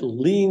that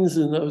leans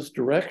in those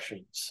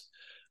directions,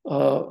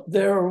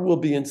 there will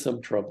be in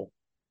some trouble.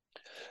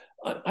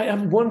 I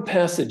have one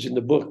passage in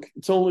the book.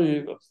 It's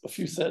only a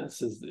few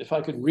sentences. If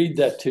I could read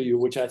that to you,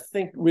 which I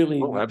think really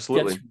gets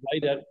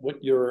right at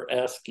what you're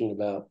asking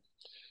about.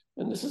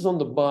 And this is on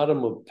the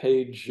bottom of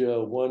page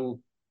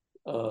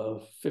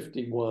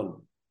 151.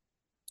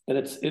 And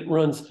it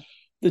runs,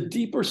 the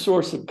deeper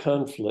source of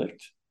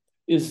conflict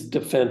is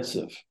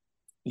defensive.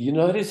 The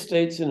United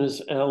States and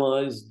its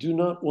allies do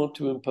not want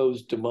to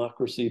impose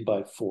democracy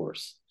by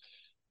force.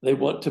 They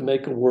want to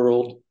make a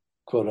world,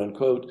 quote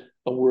unquote,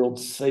 a world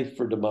safe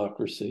for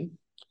democracy,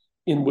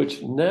 in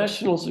which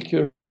national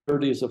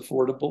security is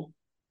affordable,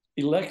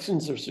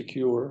 elections are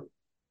secure,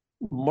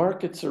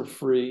 markets are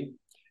free,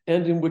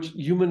 and in which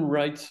human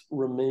rights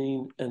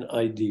remain an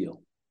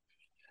ideal.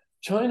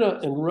 China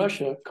and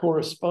Russia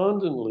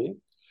correspondingly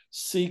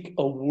seek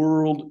a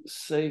world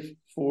safe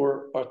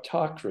for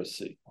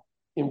autocracy,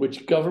 in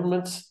which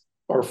governments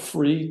are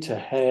free to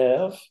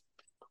have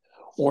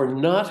or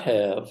not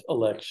have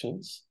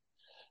elections.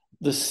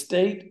 The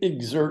state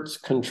exerts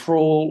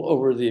control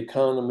over the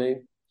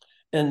economy,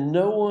 and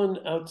no one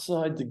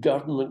outside the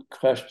government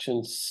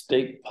questions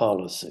state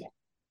policy.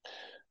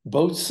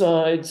 Both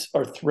sides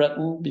are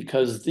threatened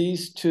because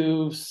these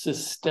two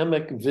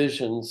systemic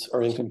visions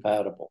are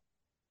incompatible.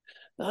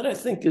 That, I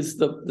think, is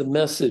the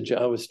message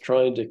I was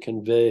trying to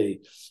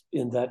convey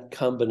in that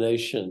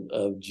combination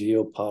of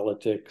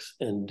geopolitics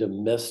and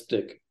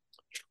domestic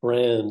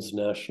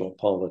transnational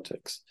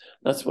politics.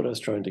 That's what I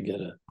was trying to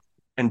get at.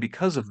 And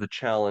because of the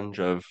challenge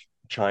of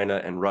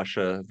China and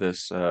Russia,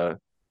 the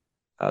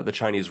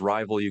Chinese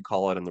rival, you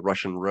call it, and the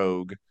Russian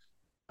rogue,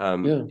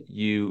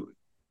 you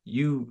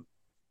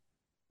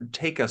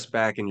take us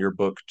back in your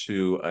book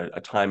to a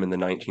time in the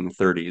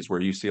 1930s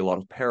where you see a lot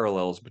of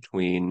parallels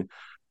between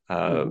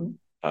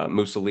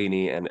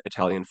Mussolini and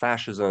Italian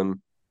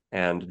fascism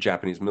and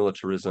Japanese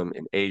militarism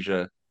in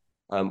Asia,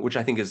 which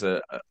I think is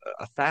a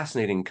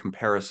fascinating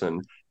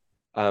comparison.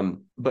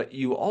 But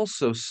you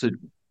also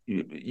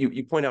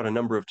you point out a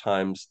number of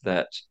times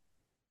that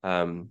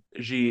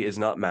Xi is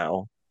not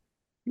Mao,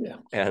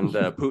 and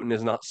Putin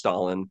is not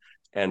Stalin,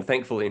 and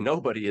thankfully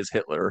nobody is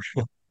Hitler.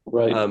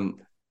 Right.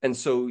 And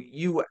so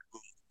you,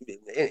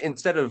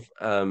 instead of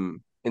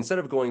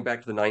going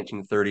back to the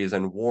 1930s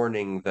and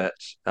warning that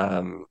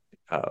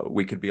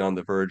we could be on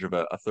the verge of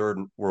a third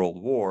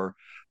world war,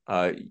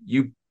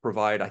 you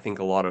provide, I think,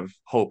 a lot of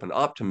hope and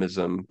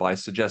optimism by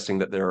suggesting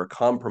that there are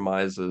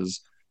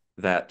compromises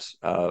that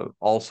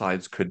all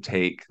sides could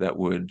take that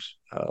would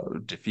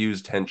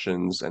diffuse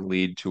tensions and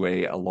lead to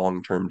a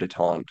long-term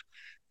détente,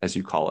 as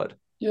you call it.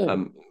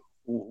 Yeah.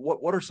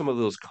 What are some of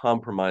those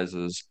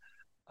compromises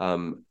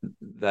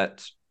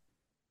that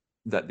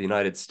the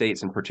United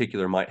States in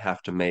particular might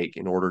have to make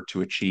in order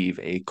to achieve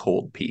a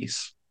cold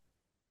peace?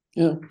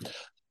 Yeah.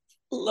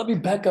 Let me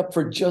back up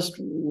for just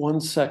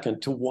 1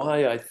 second to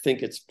why I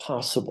think it's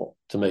possible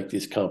to make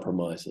these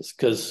compromises.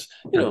 Because,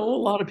 a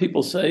lot of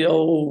people say,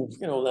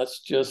 that's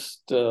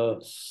just,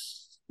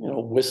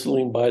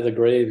 whistling by the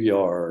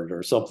graveyard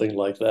or something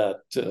like that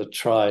to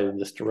try in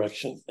this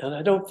direction. And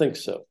I don't think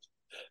so.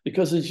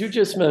 Because as you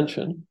just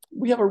mentioned,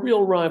 we have a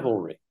real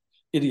rivalry,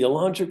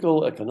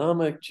 ideological,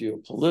 economic,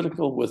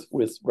 geopolitical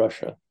with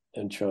Russia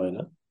and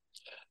China.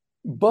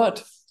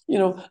 But,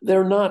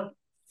 they're not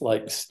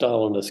like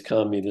Stalinist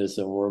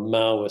communism or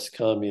Maoist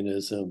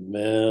communism,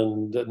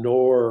 and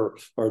nor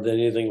are they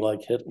anything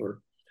like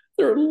Hitler.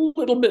 They're a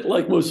little bit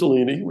like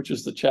Mussolini, which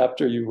is the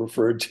chapter you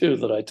referred to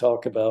that I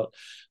talk about.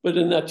 But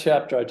in that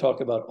chapter, I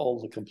talk about all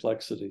the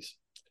complexities.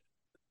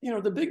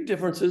 The big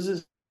difference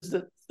is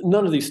that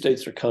none of these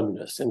states are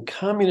communist, and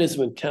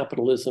communism and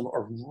capitalism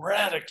are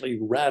radically,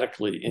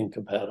 radically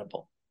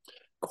incompatible.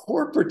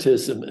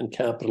 Corporatism and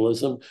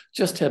capitalism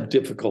just have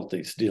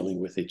difficulties dealing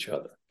with each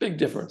other. Big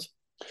difference.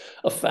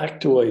 A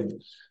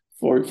factoid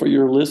for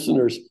your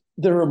listeners,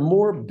 there are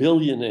more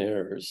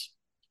billionaires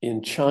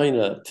in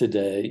China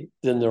today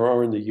than there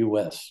are in the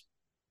US.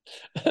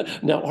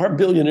 Now, our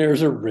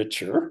billionaires are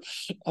richer,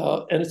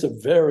 and it's a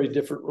very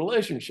different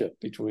relationship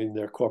between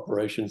their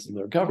corporations and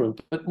their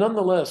government. But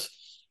nonetheless,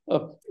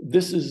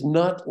 this is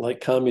not like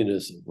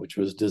communism, which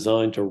was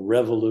designed to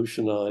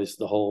revolutionize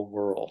the whole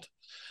world.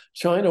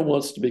 China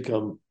wants to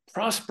become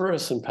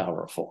prosperous and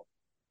powerful.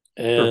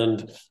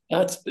 And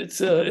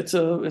it's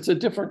a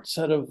different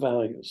set of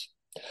values.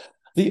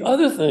 The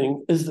other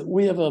thing is that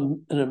we have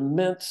an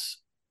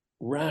immense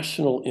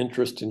rational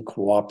interest in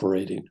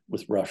cooperating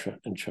with Russia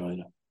and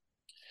China.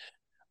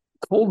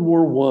 Cold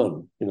War I,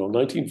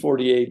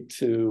 1948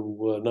 to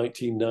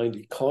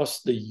 1990,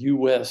 cost the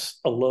U.S.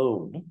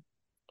 alone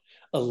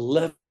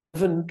 $11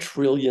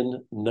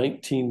 trillion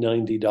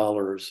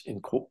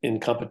 $1990 in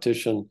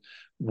competition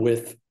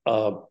with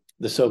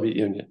the Soviet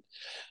Union.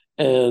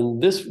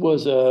 And this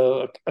was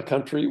a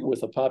country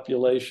with a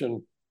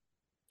population,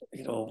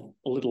 a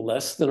little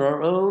less than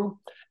our own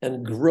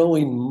and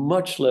growing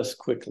much less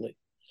quickly.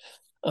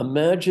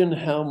 Imagine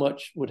how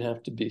much would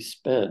have to be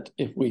spent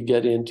if we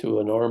get into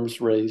an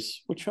arms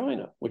race with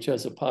China, which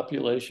has a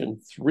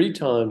population 3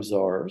 times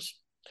ours,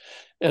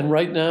 and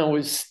right now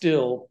is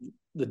still,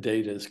 the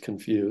data is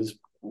confused,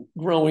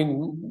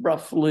 growing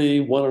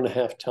roughly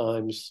 1.5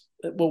 times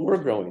what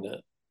we're growing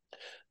at.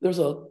 There's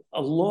a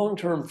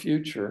long-term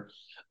future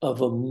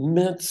of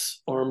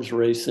immense arms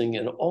racing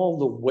and all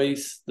the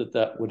waste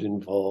that would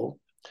involve,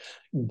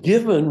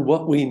 given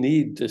what we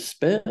need to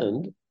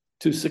spend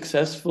to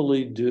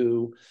successfully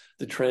do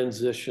the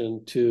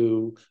transition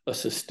to a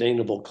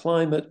sustainable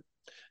climate,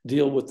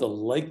 deal with the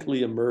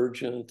likely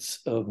emergence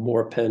of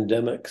more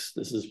pandemics.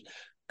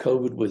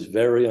 COVID was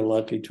very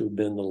unlikely to have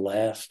been the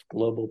last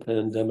global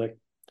pandemic.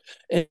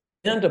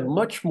 And a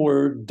much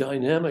more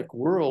dynamic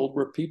world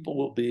where people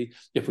will be,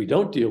 if we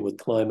don't deal with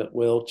climate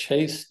well,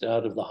 chased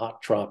out of the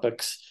hot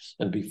tropics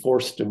and be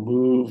forced to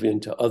move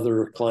into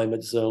other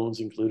climate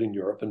zones, including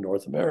Europe and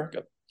North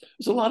America.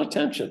 There's a lot of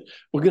tension.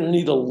 We're going to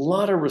need a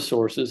lot of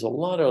resources, a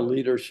lot of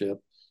leadership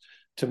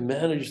to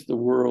manage the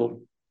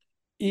world,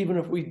 even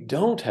if we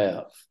don't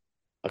have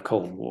a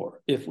Cold War.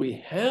 If we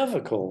have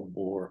a Cold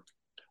War,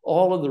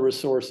 all of the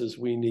resources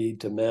we need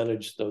to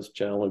manage those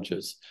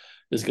challenges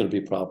is going to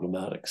be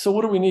problematic. So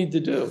what do we need to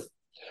do?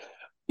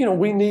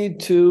 We need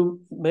to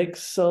make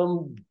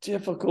some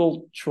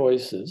difficult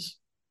choices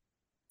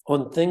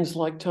on things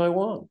like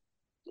Taiwan.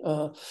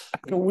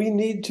 We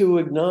need to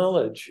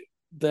acknowledge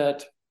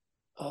that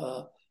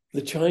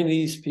the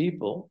Chinese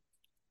people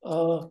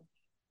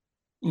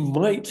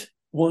might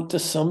want to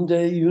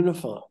someday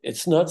unify.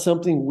 It's not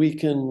something we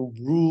can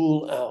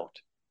rule out.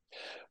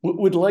 What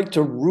we'd like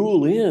to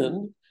rule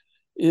in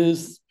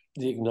is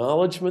the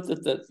acknowledgement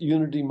that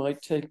unity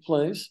might take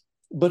place,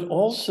 but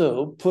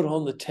also put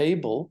on the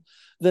table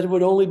that it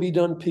would only be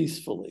done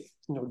peacefully.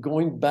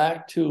 Going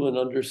back to an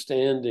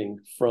understanding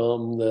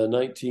from the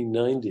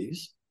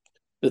 1990s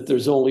that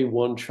there's only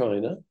one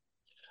China,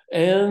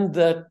 and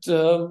that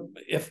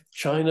if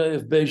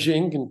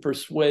Beijing can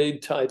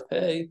persuade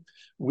Taipei,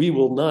 we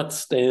will not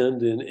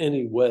stand in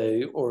any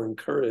way or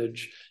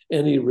encourage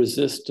any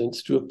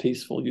resistance to a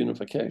peaceful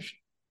unification.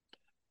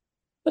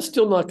 That's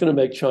still not going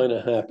to make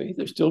China happy.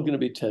 There's still going to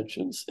be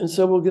tensions. And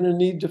so we're going to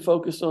need to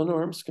focus on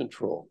arms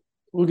control.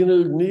 We're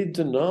going to need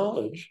to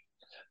acknowledge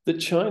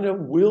that China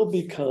will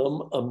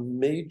become a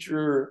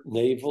major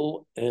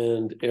naval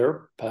and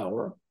air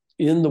power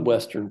in the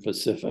Western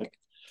Pacific,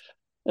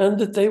 and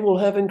that they will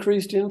have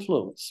increased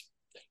influence.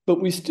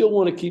 But we still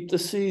want to keep the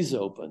seas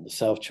open, the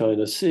South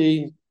China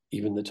Sea,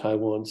 even the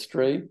Taiwan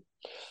Strait.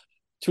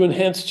 To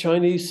enhance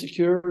Chinese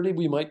security,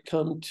 we might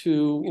come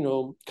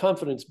to,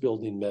 confidence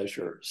building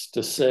measures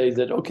to say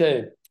that,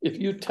 okay, if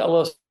you tell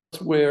us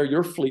where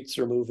your fleets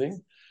are moving,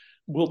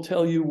 we'll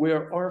tell you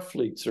where our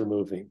fleets are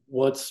moving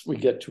once we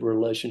get to a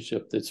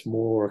relationship that's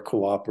more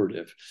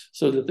cooperative,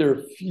 so that there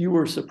are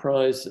fewer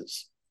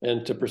surprises,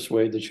 and to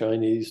persuade the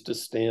Chinese to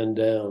stand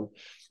down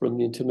from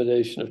the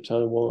intimidation of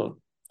Taiwan.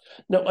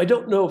 Now, I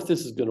don't know if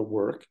this is going to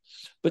work,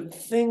 but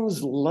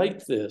things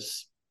like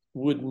this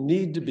would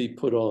need to be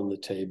put on the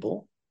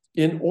table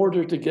in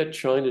order to get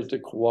China to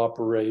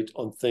cooperate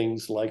on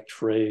things like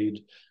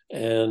trade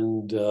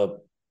and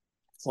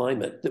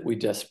climate that we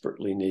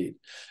desperately need.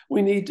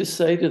 We need to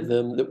say to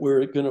them that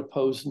we're going to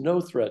pose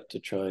no threat to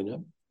China.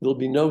 There'll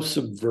be no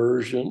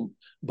subversion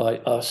by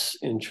us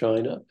in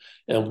China,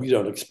 and we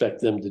don't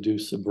expect them to do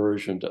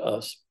subversion to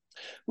us.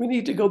 We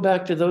need to go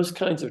back to those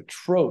kinds of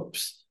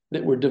tropes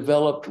that were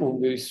developed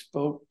when we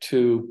spoke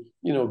to,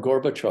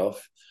 Gorbachev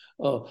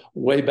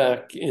way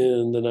back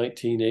in the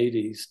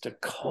 1980s to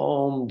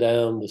calm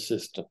down the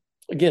system.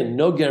 Again,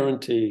 no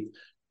guarantee,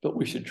 but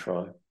we should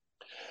try.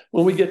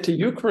 When we get to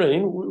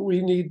Ukraine,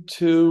 we need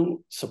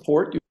to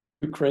support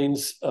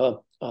Ukraine's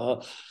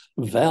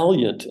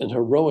valiant and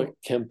heroic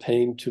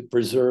campaign to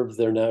preserve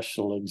their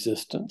national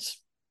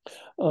existence.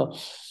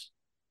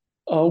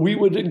 We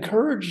would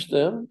encourage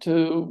them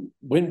to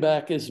win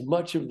back as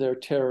much of their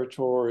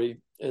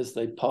territory as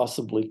they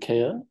possibly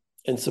can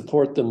and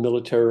support them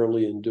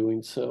militarily in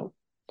doing so.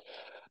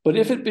 But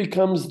if it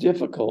becomes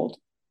difficult,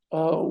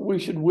 we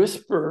should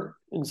whisper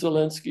in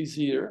Zelensky's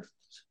ear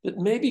that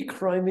maybe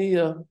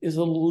Crimea is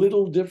a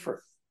little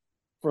different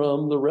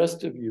from the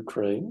rest of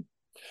Ukraine.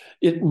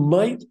 It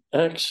might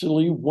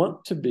actually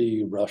want to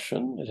be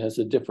Russian. It has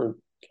a different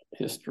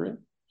history.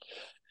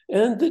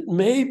 And that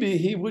maybe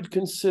he would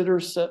consider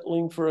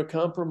settling for a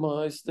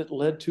compromise that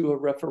led to a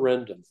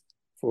referendum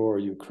for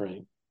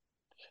Ukraine.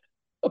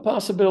 A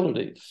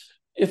possibility.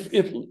 If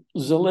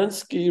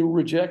Zelensky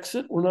rejects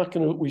it,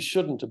 we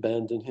shouldn't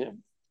abandon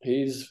him.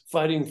 He's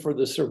fighting for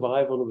the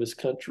survival of his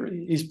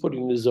country. He's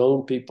putting his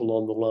own people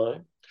on the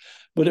line.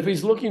 But if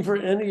he's looking for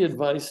any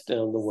advice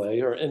down the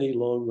way or any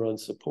long-run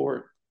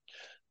support,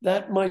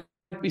 that might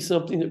be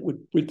something that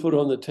we'd put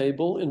on the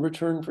table in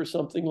return for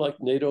something like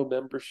NATO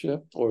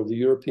membership or the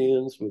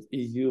Europeans with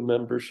EU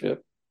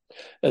membership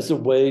as a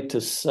way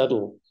to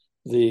settle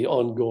the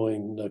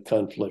ongoing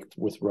conflict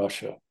with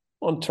Russia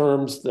on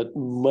terms that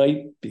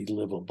might be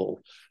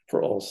livable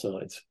for all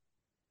sides.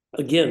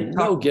 Again,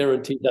 no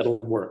guarantee that'll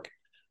work.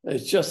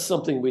 It's just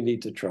something we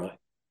need to try.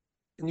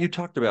 And you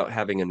talked about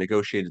having a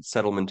negotiated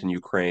settlement in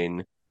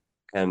Ukraine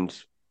and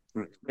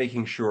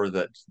making sure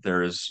that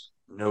there is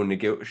no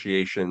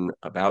negotiation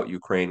about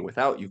Ukraine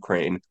without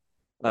Ukraine.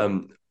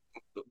 Um,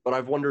 but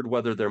I've wondered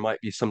whether there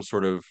might be some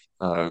sort of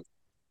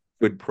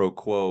quid pro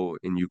quo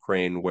in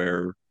Ukraine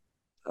where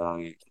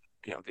the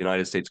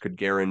United States could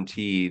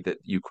guarantee that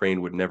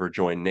Ukraine would never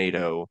join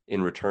NATO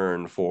in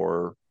return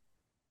for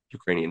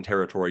Ukrainian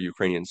territory,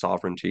 Ukrainian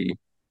sovereignty.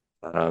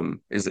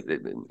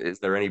 Is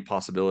there any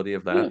possibility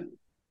of that?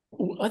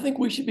 Yeah. I think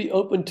we should be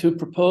open to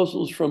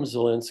proposals from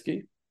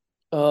Zelensky.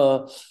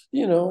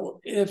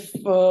 If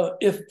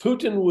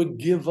Putin would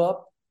give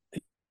up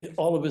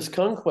all of his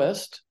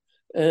conquest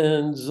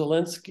and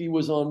Zelensky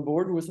was on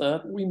board with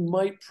that, we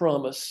might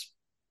promise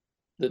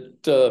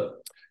that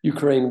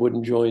Ukraine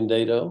wouldn't join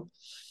NATO.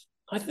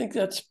 I think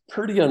that's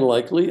pretty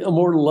unlikely. A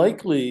more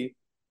likely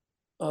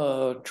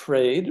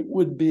trade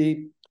would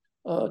be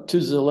to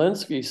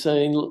Zelensky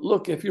saying,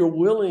 look, if you're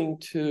willing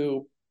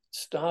to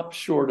stop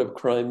short of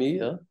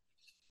Crimea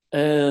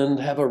and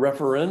have a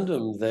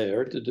referendum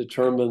there to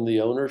determine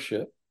the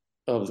ownership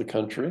of the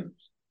country,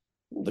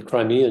 the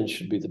Crimeans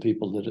should be the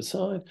people that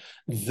decide,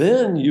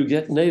 then you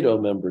get NATO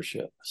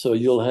membership. So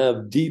you'll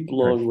have deep,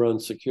 long-run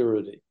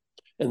security.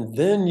 And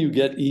then you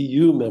get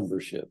EU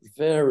membership,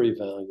 very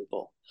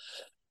valuable.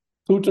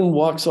 Putin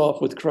walks off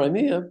with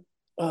Crimea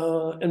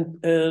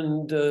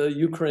and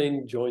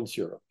Ukraine joins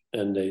Europe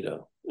and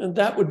NATO. And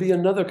that would be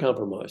another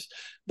compromise.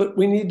 But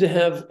we need to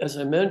have, as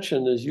I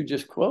mentioned, as you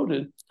just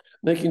quoted,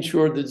 making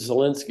sure that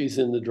Zelensky's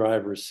in the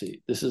driver's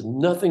seat. This is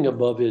nothing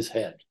above his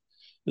head.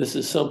 This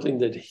is something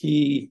that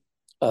he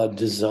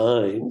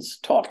designs,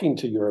 talking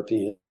to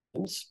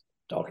Europeans,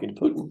 talking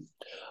to Putin,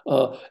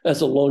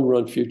 as a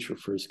long-run future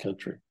for his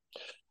country.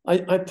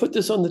 I put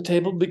this on the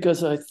table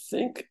because I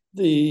think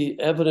the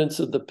evidence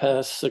of the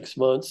past 6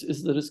 months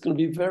is that it's going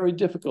to be very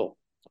difficult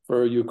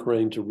for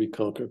Ukraine to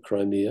reconquer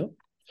Crimea.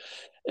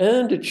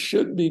 And it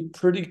should be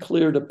pretty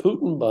clear to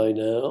Putin by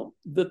now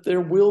that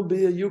there will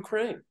be a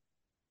Ukraine,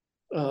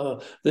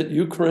 that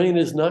Ukraine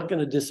is not going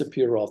to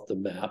disappear off the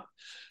map.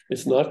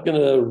 It's not going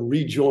to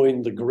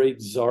rejoin the great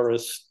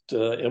Tsarist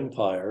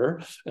empire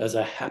as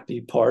a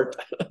happy part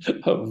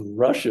of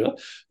Russia.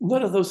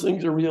 None of those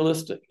things are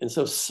realistic. And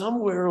so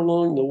somewhere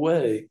along the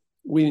way,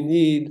 we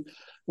need,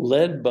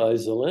 led by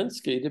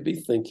Zelensky, to be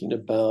thinking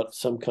about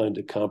some kind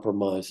of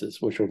compromises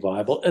which are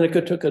viable. And it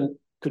could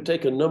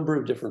take a number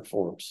of different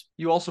forms.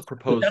 You also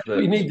proposed that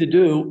we need to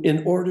do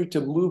in order to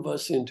move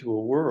us into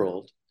a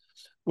world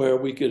where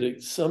we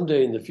could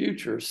someday in the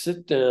future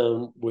sit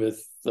down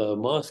with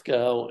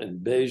Moscow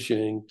and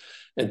Beijing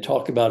and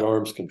talk about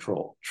arms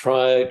control,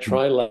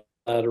 trilateral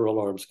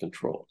arms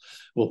control.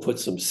 We'll put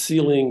some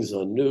ceilings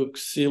on nukes,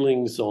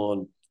 ceilings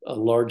on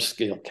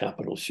large-scale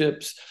capital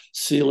ships,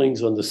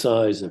 ceilings on the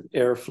size of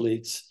air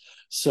fleets,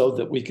 so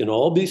that we can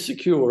all be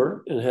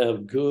secure and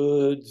have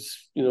good,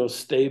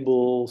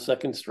 stable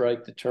second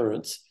strike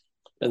deterrence.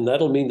 And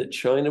that'll mean that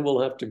China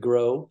will have to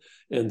grow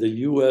and the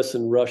US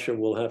and Russia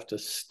will have to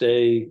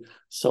stay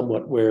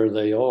somewhat where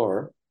they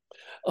are.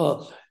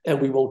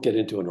 And we won't get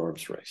into an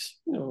arms race.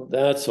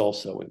 That's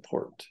also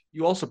important.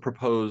 You also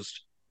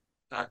proposed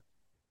that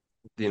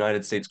the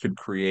United States could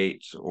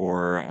create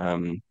or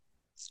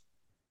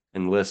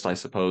enlist, I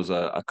suppose,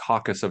 a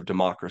caucus of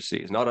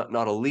democracies,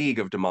 not a league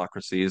of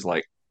democracies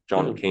like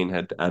John McCain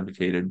had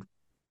advocated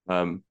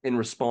in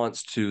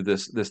response to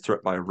this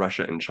threat by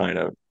Russia and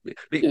China.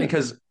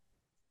 Because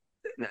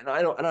and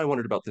I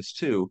wondered about this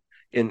too,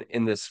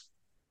 in this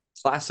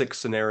classic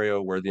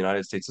scenario where the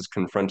United States is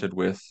confronted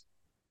with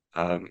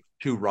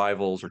two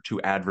rivals or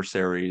two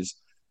adversaries,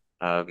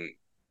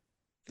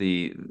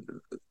 the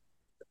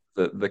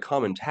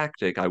common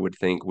tactic, I would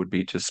think, would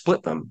be to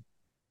split them,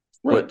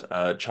 split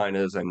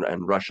China's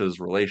and Russia's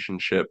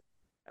relationship,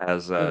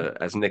 as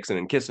Nixon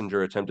and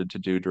Kissinger attempted to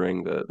do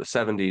during the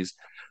 70s.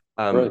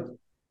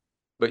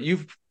 But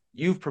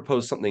you've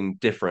proposed something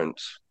different.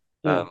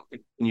 Can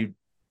you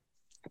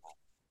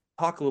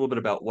talk a little bit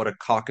about what a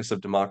caucus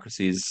of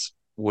democracies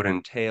would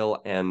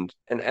entail? And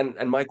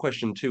my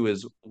question too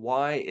is,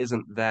 why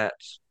isn't that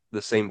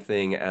the same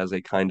thing as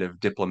a kind of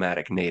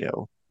diplomatic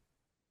NATO?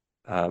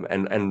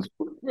 And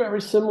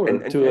very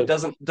similar to it.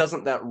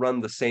 Doesn't that run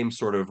the same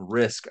sort of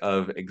risk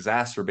of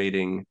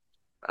exacerbating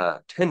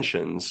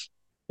tensions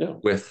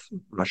with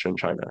Russia and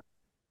China?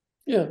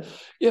 Yeah,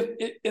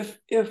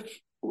 if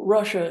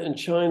Russia and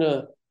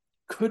China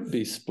could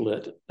be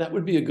split, that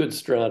would be a good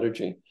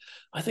strategy.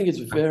 I think it's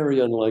very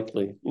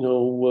unlikely.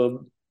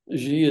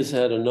 Xi has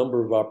had a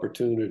number of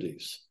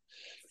opportunities.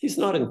 He's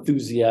not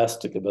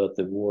enthusiastic about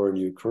the war in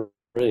Ukraine.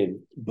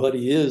 brain, but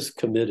he is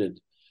committed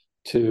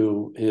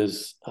to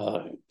his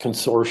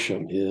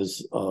consortium,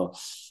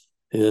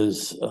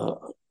 his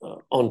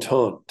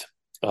entente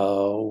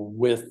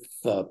with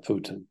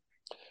Putin.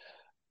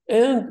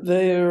 And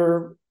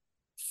they're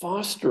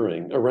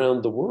fostering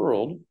around the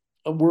world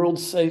a world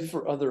safe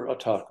for other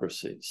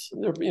autocracies.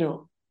 There,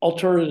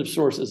 alternative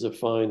sources of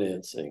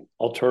financing,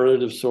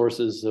 alternative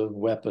sources of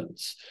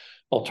weapons,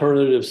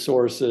 alternative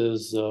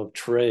sources of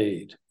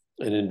trade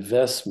and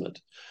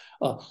investment.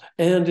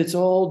 And it's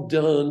all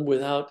done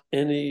without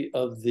any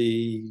of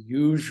the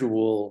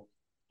usual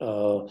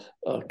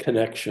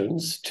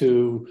connections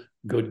to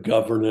good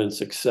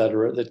governance, et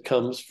cetera, that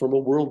comes from a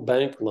World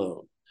Bank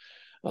loan.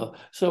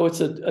 So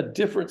it's a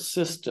different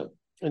system.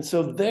 And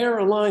so they're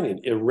aligning.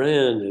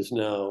 Iran is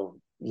now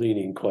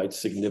leaning quite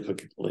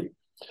significantly.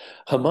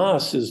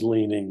 Hamas is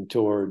leaning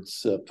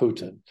towards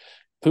Putin.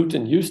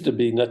 Putin used to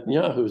be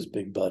Netanyahu's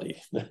big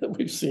buddy.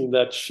 We've seen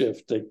that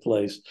shift take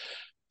place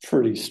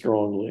pretty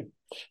strongly.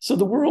 So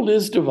the world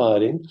is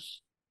dividing.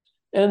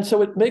 And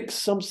so it makes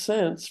some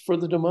sense for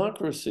the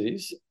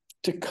democracies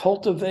to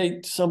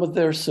cultivate some of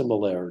their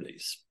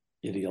similarities,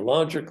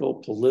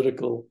 ideological,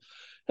 political,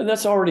 and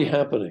that's already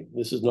happening.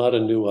 This is not a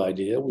new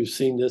idea. We've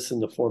seen this in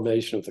the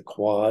formation of the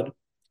Quad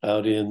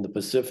out in the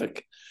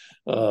Pacific,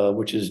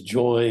 which has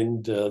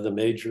joined the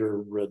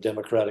major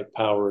democratic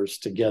powers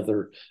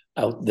together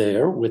out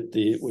there with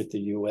the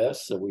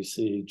U.S. So we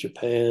see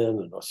Japan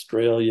and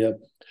Australia,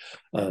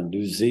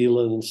 New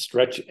Zealand,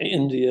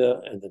 India,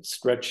 and then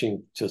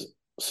stretching to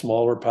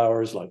smaller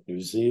powers like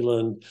New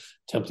Zealand,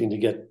 attempting to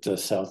get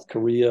South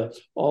Korea,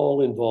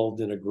 all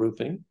involved in a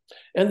grouping.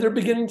 And they're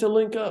beginning to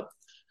link up.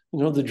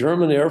 The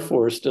German Air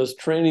Force does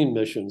training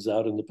missions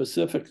out in the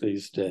Pacific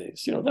these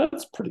days.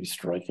 That's pretty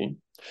striking.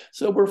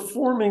 So we're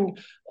forming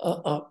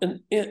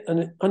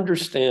an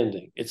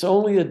understanding. It's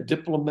only a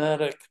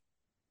diplomatic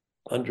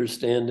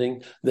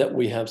understanding that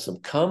we have some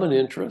common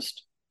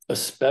interest,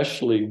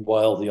 especially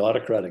while the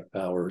autocratic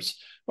powers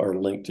are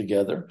linked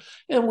together,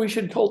 and we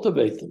should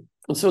cultivate them.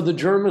 And so the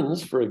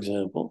Germans, for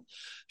example,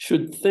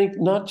 should think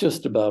not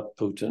just about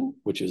Putin,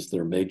 which is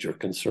their major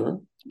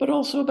concern, but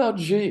also about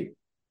Xi.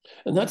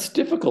 And that's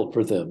difficult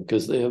for them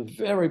because they have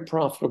very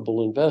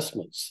profitable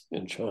investments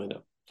in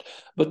China.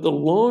 But the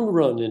long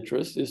run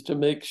interest is to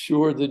make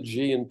sure that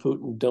Xi and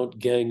Putin don't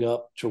gang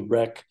up to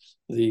wreck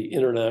the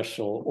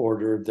international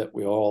order that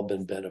we've all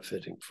been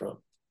benefiting from.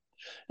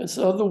 And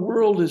so the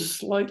world is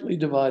slightly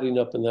dividing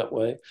up in that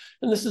way.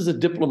 And this is a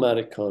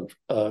diplomatic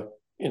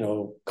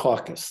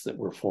caucus that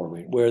we're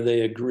forming, where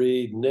they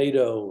agreed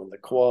NATO and the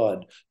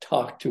Quad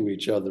talk to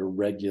each other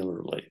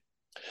regularly.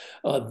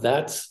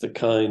 That's the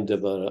kind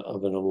of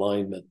an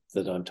alignment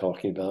that I'm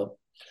talking about.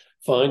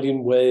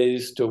 Finding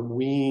ways to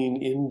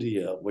wean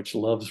India, which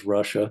loves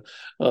Russia,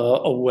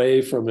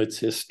 away from its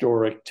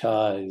historic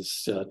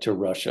ties to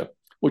Russia,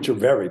 which are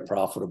very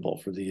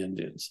profitable for the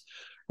Indians.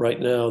 Right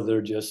now,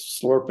 they're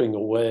just slurping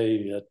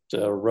away at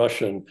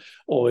Russian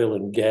oil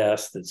and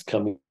gas that's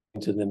coming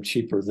to them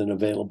cheaper than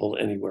available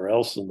anywhere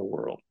else in the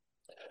world.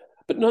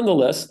 But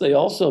nonetheless, they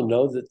also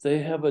know that they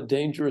have a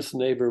dangerous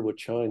neighbor with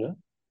China,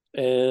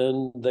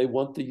 and they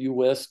want the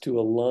U.S. to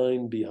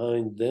align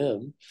behind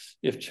them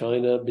if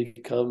China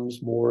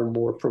becomes more and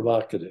more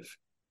provocative.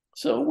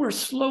 So we're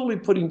slowly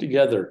putting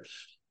together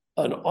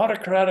an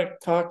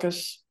autocratic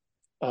caucus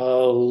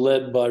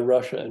led by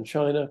Russia and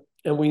China,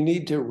 and we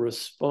need to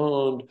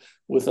respond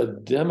with a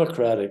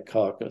democratic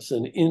caucus,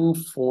 an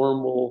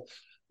informal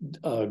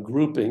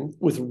grouping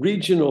with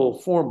regional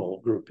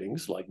formal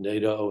groupings like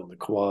NATO and the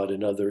Quad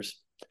and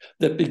others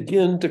that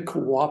begin to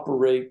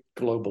cooperate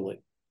globally.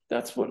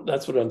 That's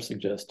what I'm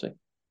suggesting.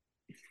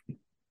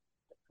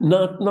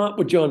 Not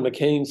what John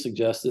McCain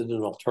suggested,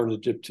 an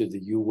alternative to the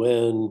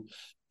UN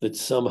that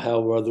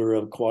somehow or other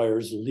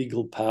acquires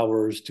legal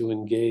powers to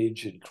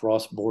engage in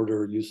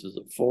cross-border uses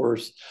of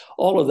force.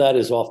 All of that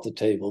is off the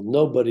table.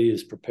 Nobody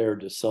is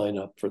prepared to sign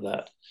up for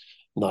that.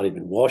 Not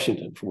even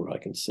Washington, from what I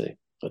can see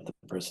at the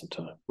present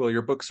time. Well,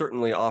 your book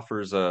certainly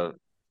offers a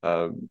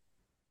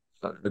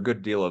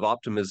good deal of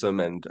optimism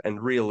and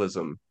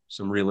realism,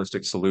 some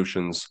realistic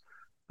solutions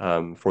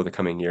for the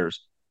coming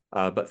years.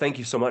 But thank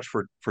you so much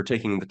for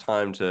taking the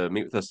time to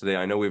meet with us today.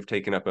 I know we've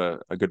taken up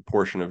a good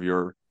portion of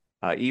your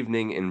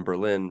evening in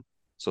Berlin,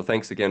 so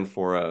thanks again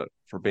for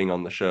being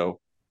on the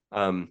show.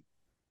 Can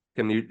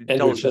you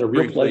tell us just briefly? It's been a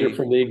real pleasure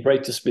for me.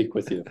 Great to speak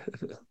with you.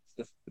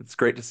 It's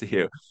great to see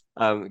you.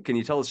 Can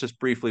you tell us just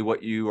briefly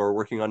what you are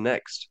working on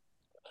next?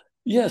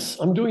 Yes,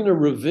 I'm doing a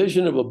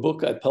revision of a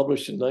book I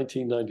published in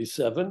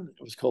 1997.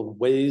 It was called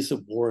Ways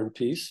of War and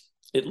Peace.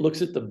 It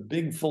looks at the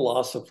big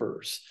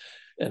philosophers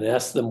and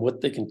asks them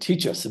what they can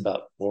teach us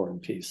about war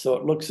and peace. So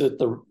it looks at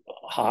the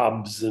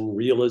Hobbes and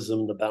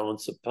realism, the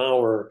balance of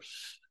power,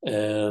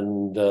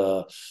 and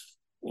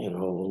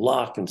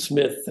Locke and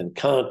Smith and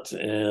Kant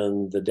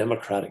and the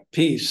democratic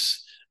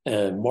peace,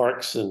 and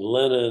Marx and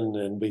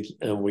Lenin,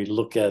 and we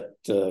look at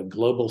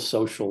global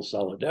social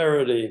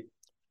solidarity.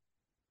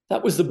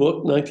 That was the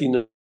book,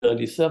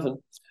 1997.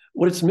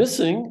 What it's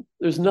missing,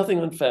 there's nothing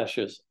on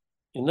fascism.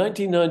 In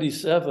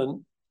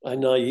 1997, I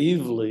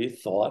naively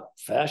thought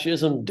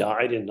fascism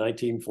died in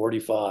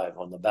 1945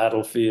 on the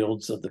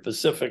battlefields of the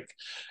Pacific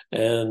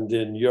and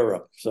in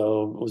Europe.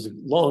 So it was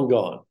long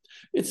gone.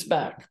 It's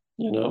back,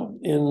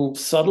 in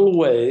subtle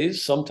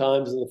ways,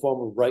 sometimes in the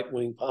form of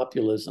right-wing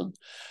populism,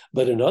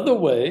 but in other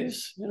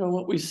ways,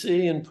 what we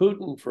see in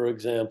Putin, for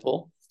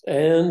example,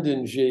 and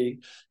in Xi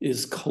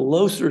is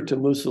closer to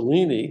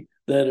Mussolini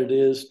than it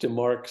is to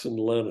Marx and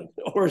Lenin,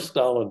 or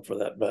Stalin for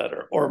that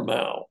matter, or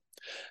Mao.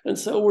 And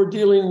so we're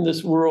dealing in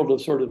this world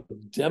of sort of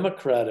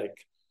democratic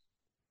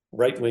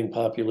right-wing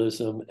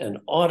populism and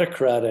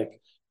autocratic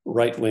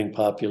right-wing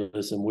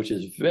populism, which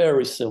is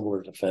very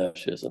similar to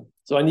fascism.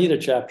 So I need a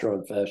chapter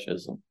on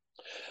fascism.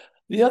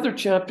 The other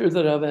chapter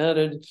that I've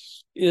added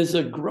is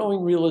a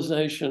growing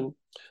realization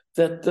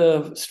that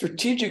the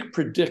strategic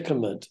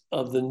predicament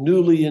of the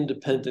newly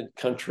independent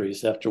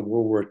countries after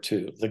World War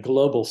II, the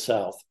global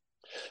South,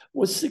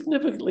 was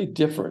significantly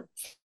different,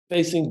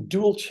 facing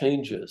dual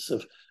challenges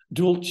of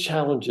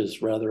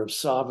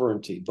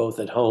sovereignty, both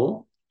at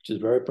home, which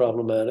is very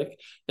problematic,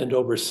 and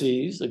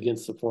overseas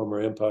against the former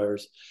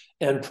empires,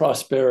 and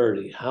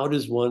prosperity. How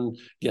does one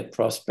get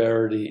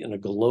prosperity in a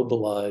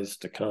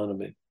globalized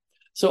economy?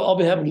 So I'll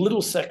be having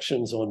little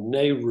sections on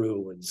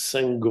Nehru and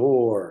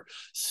Senghor,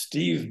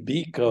 Steve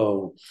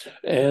Biko,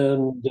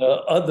 and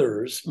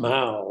others,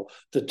 Mao,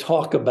 to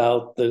talk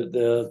about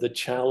the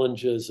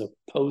challenges of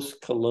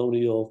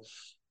post-colonial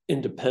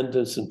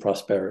independence and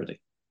prosperity.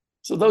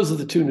 So those are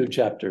the two new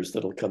chapters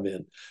that'll come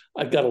in.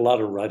 I've got a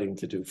lot of writing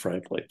to do,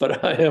 frankly,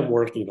 but I am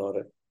working on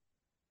it.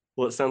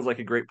 Well, it sounds like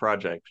a great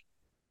project.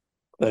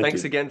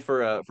 Thanks again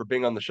for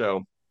being on the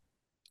show.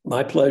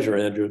 My pleasure,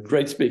 Andrew.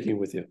 Great speaking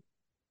with you.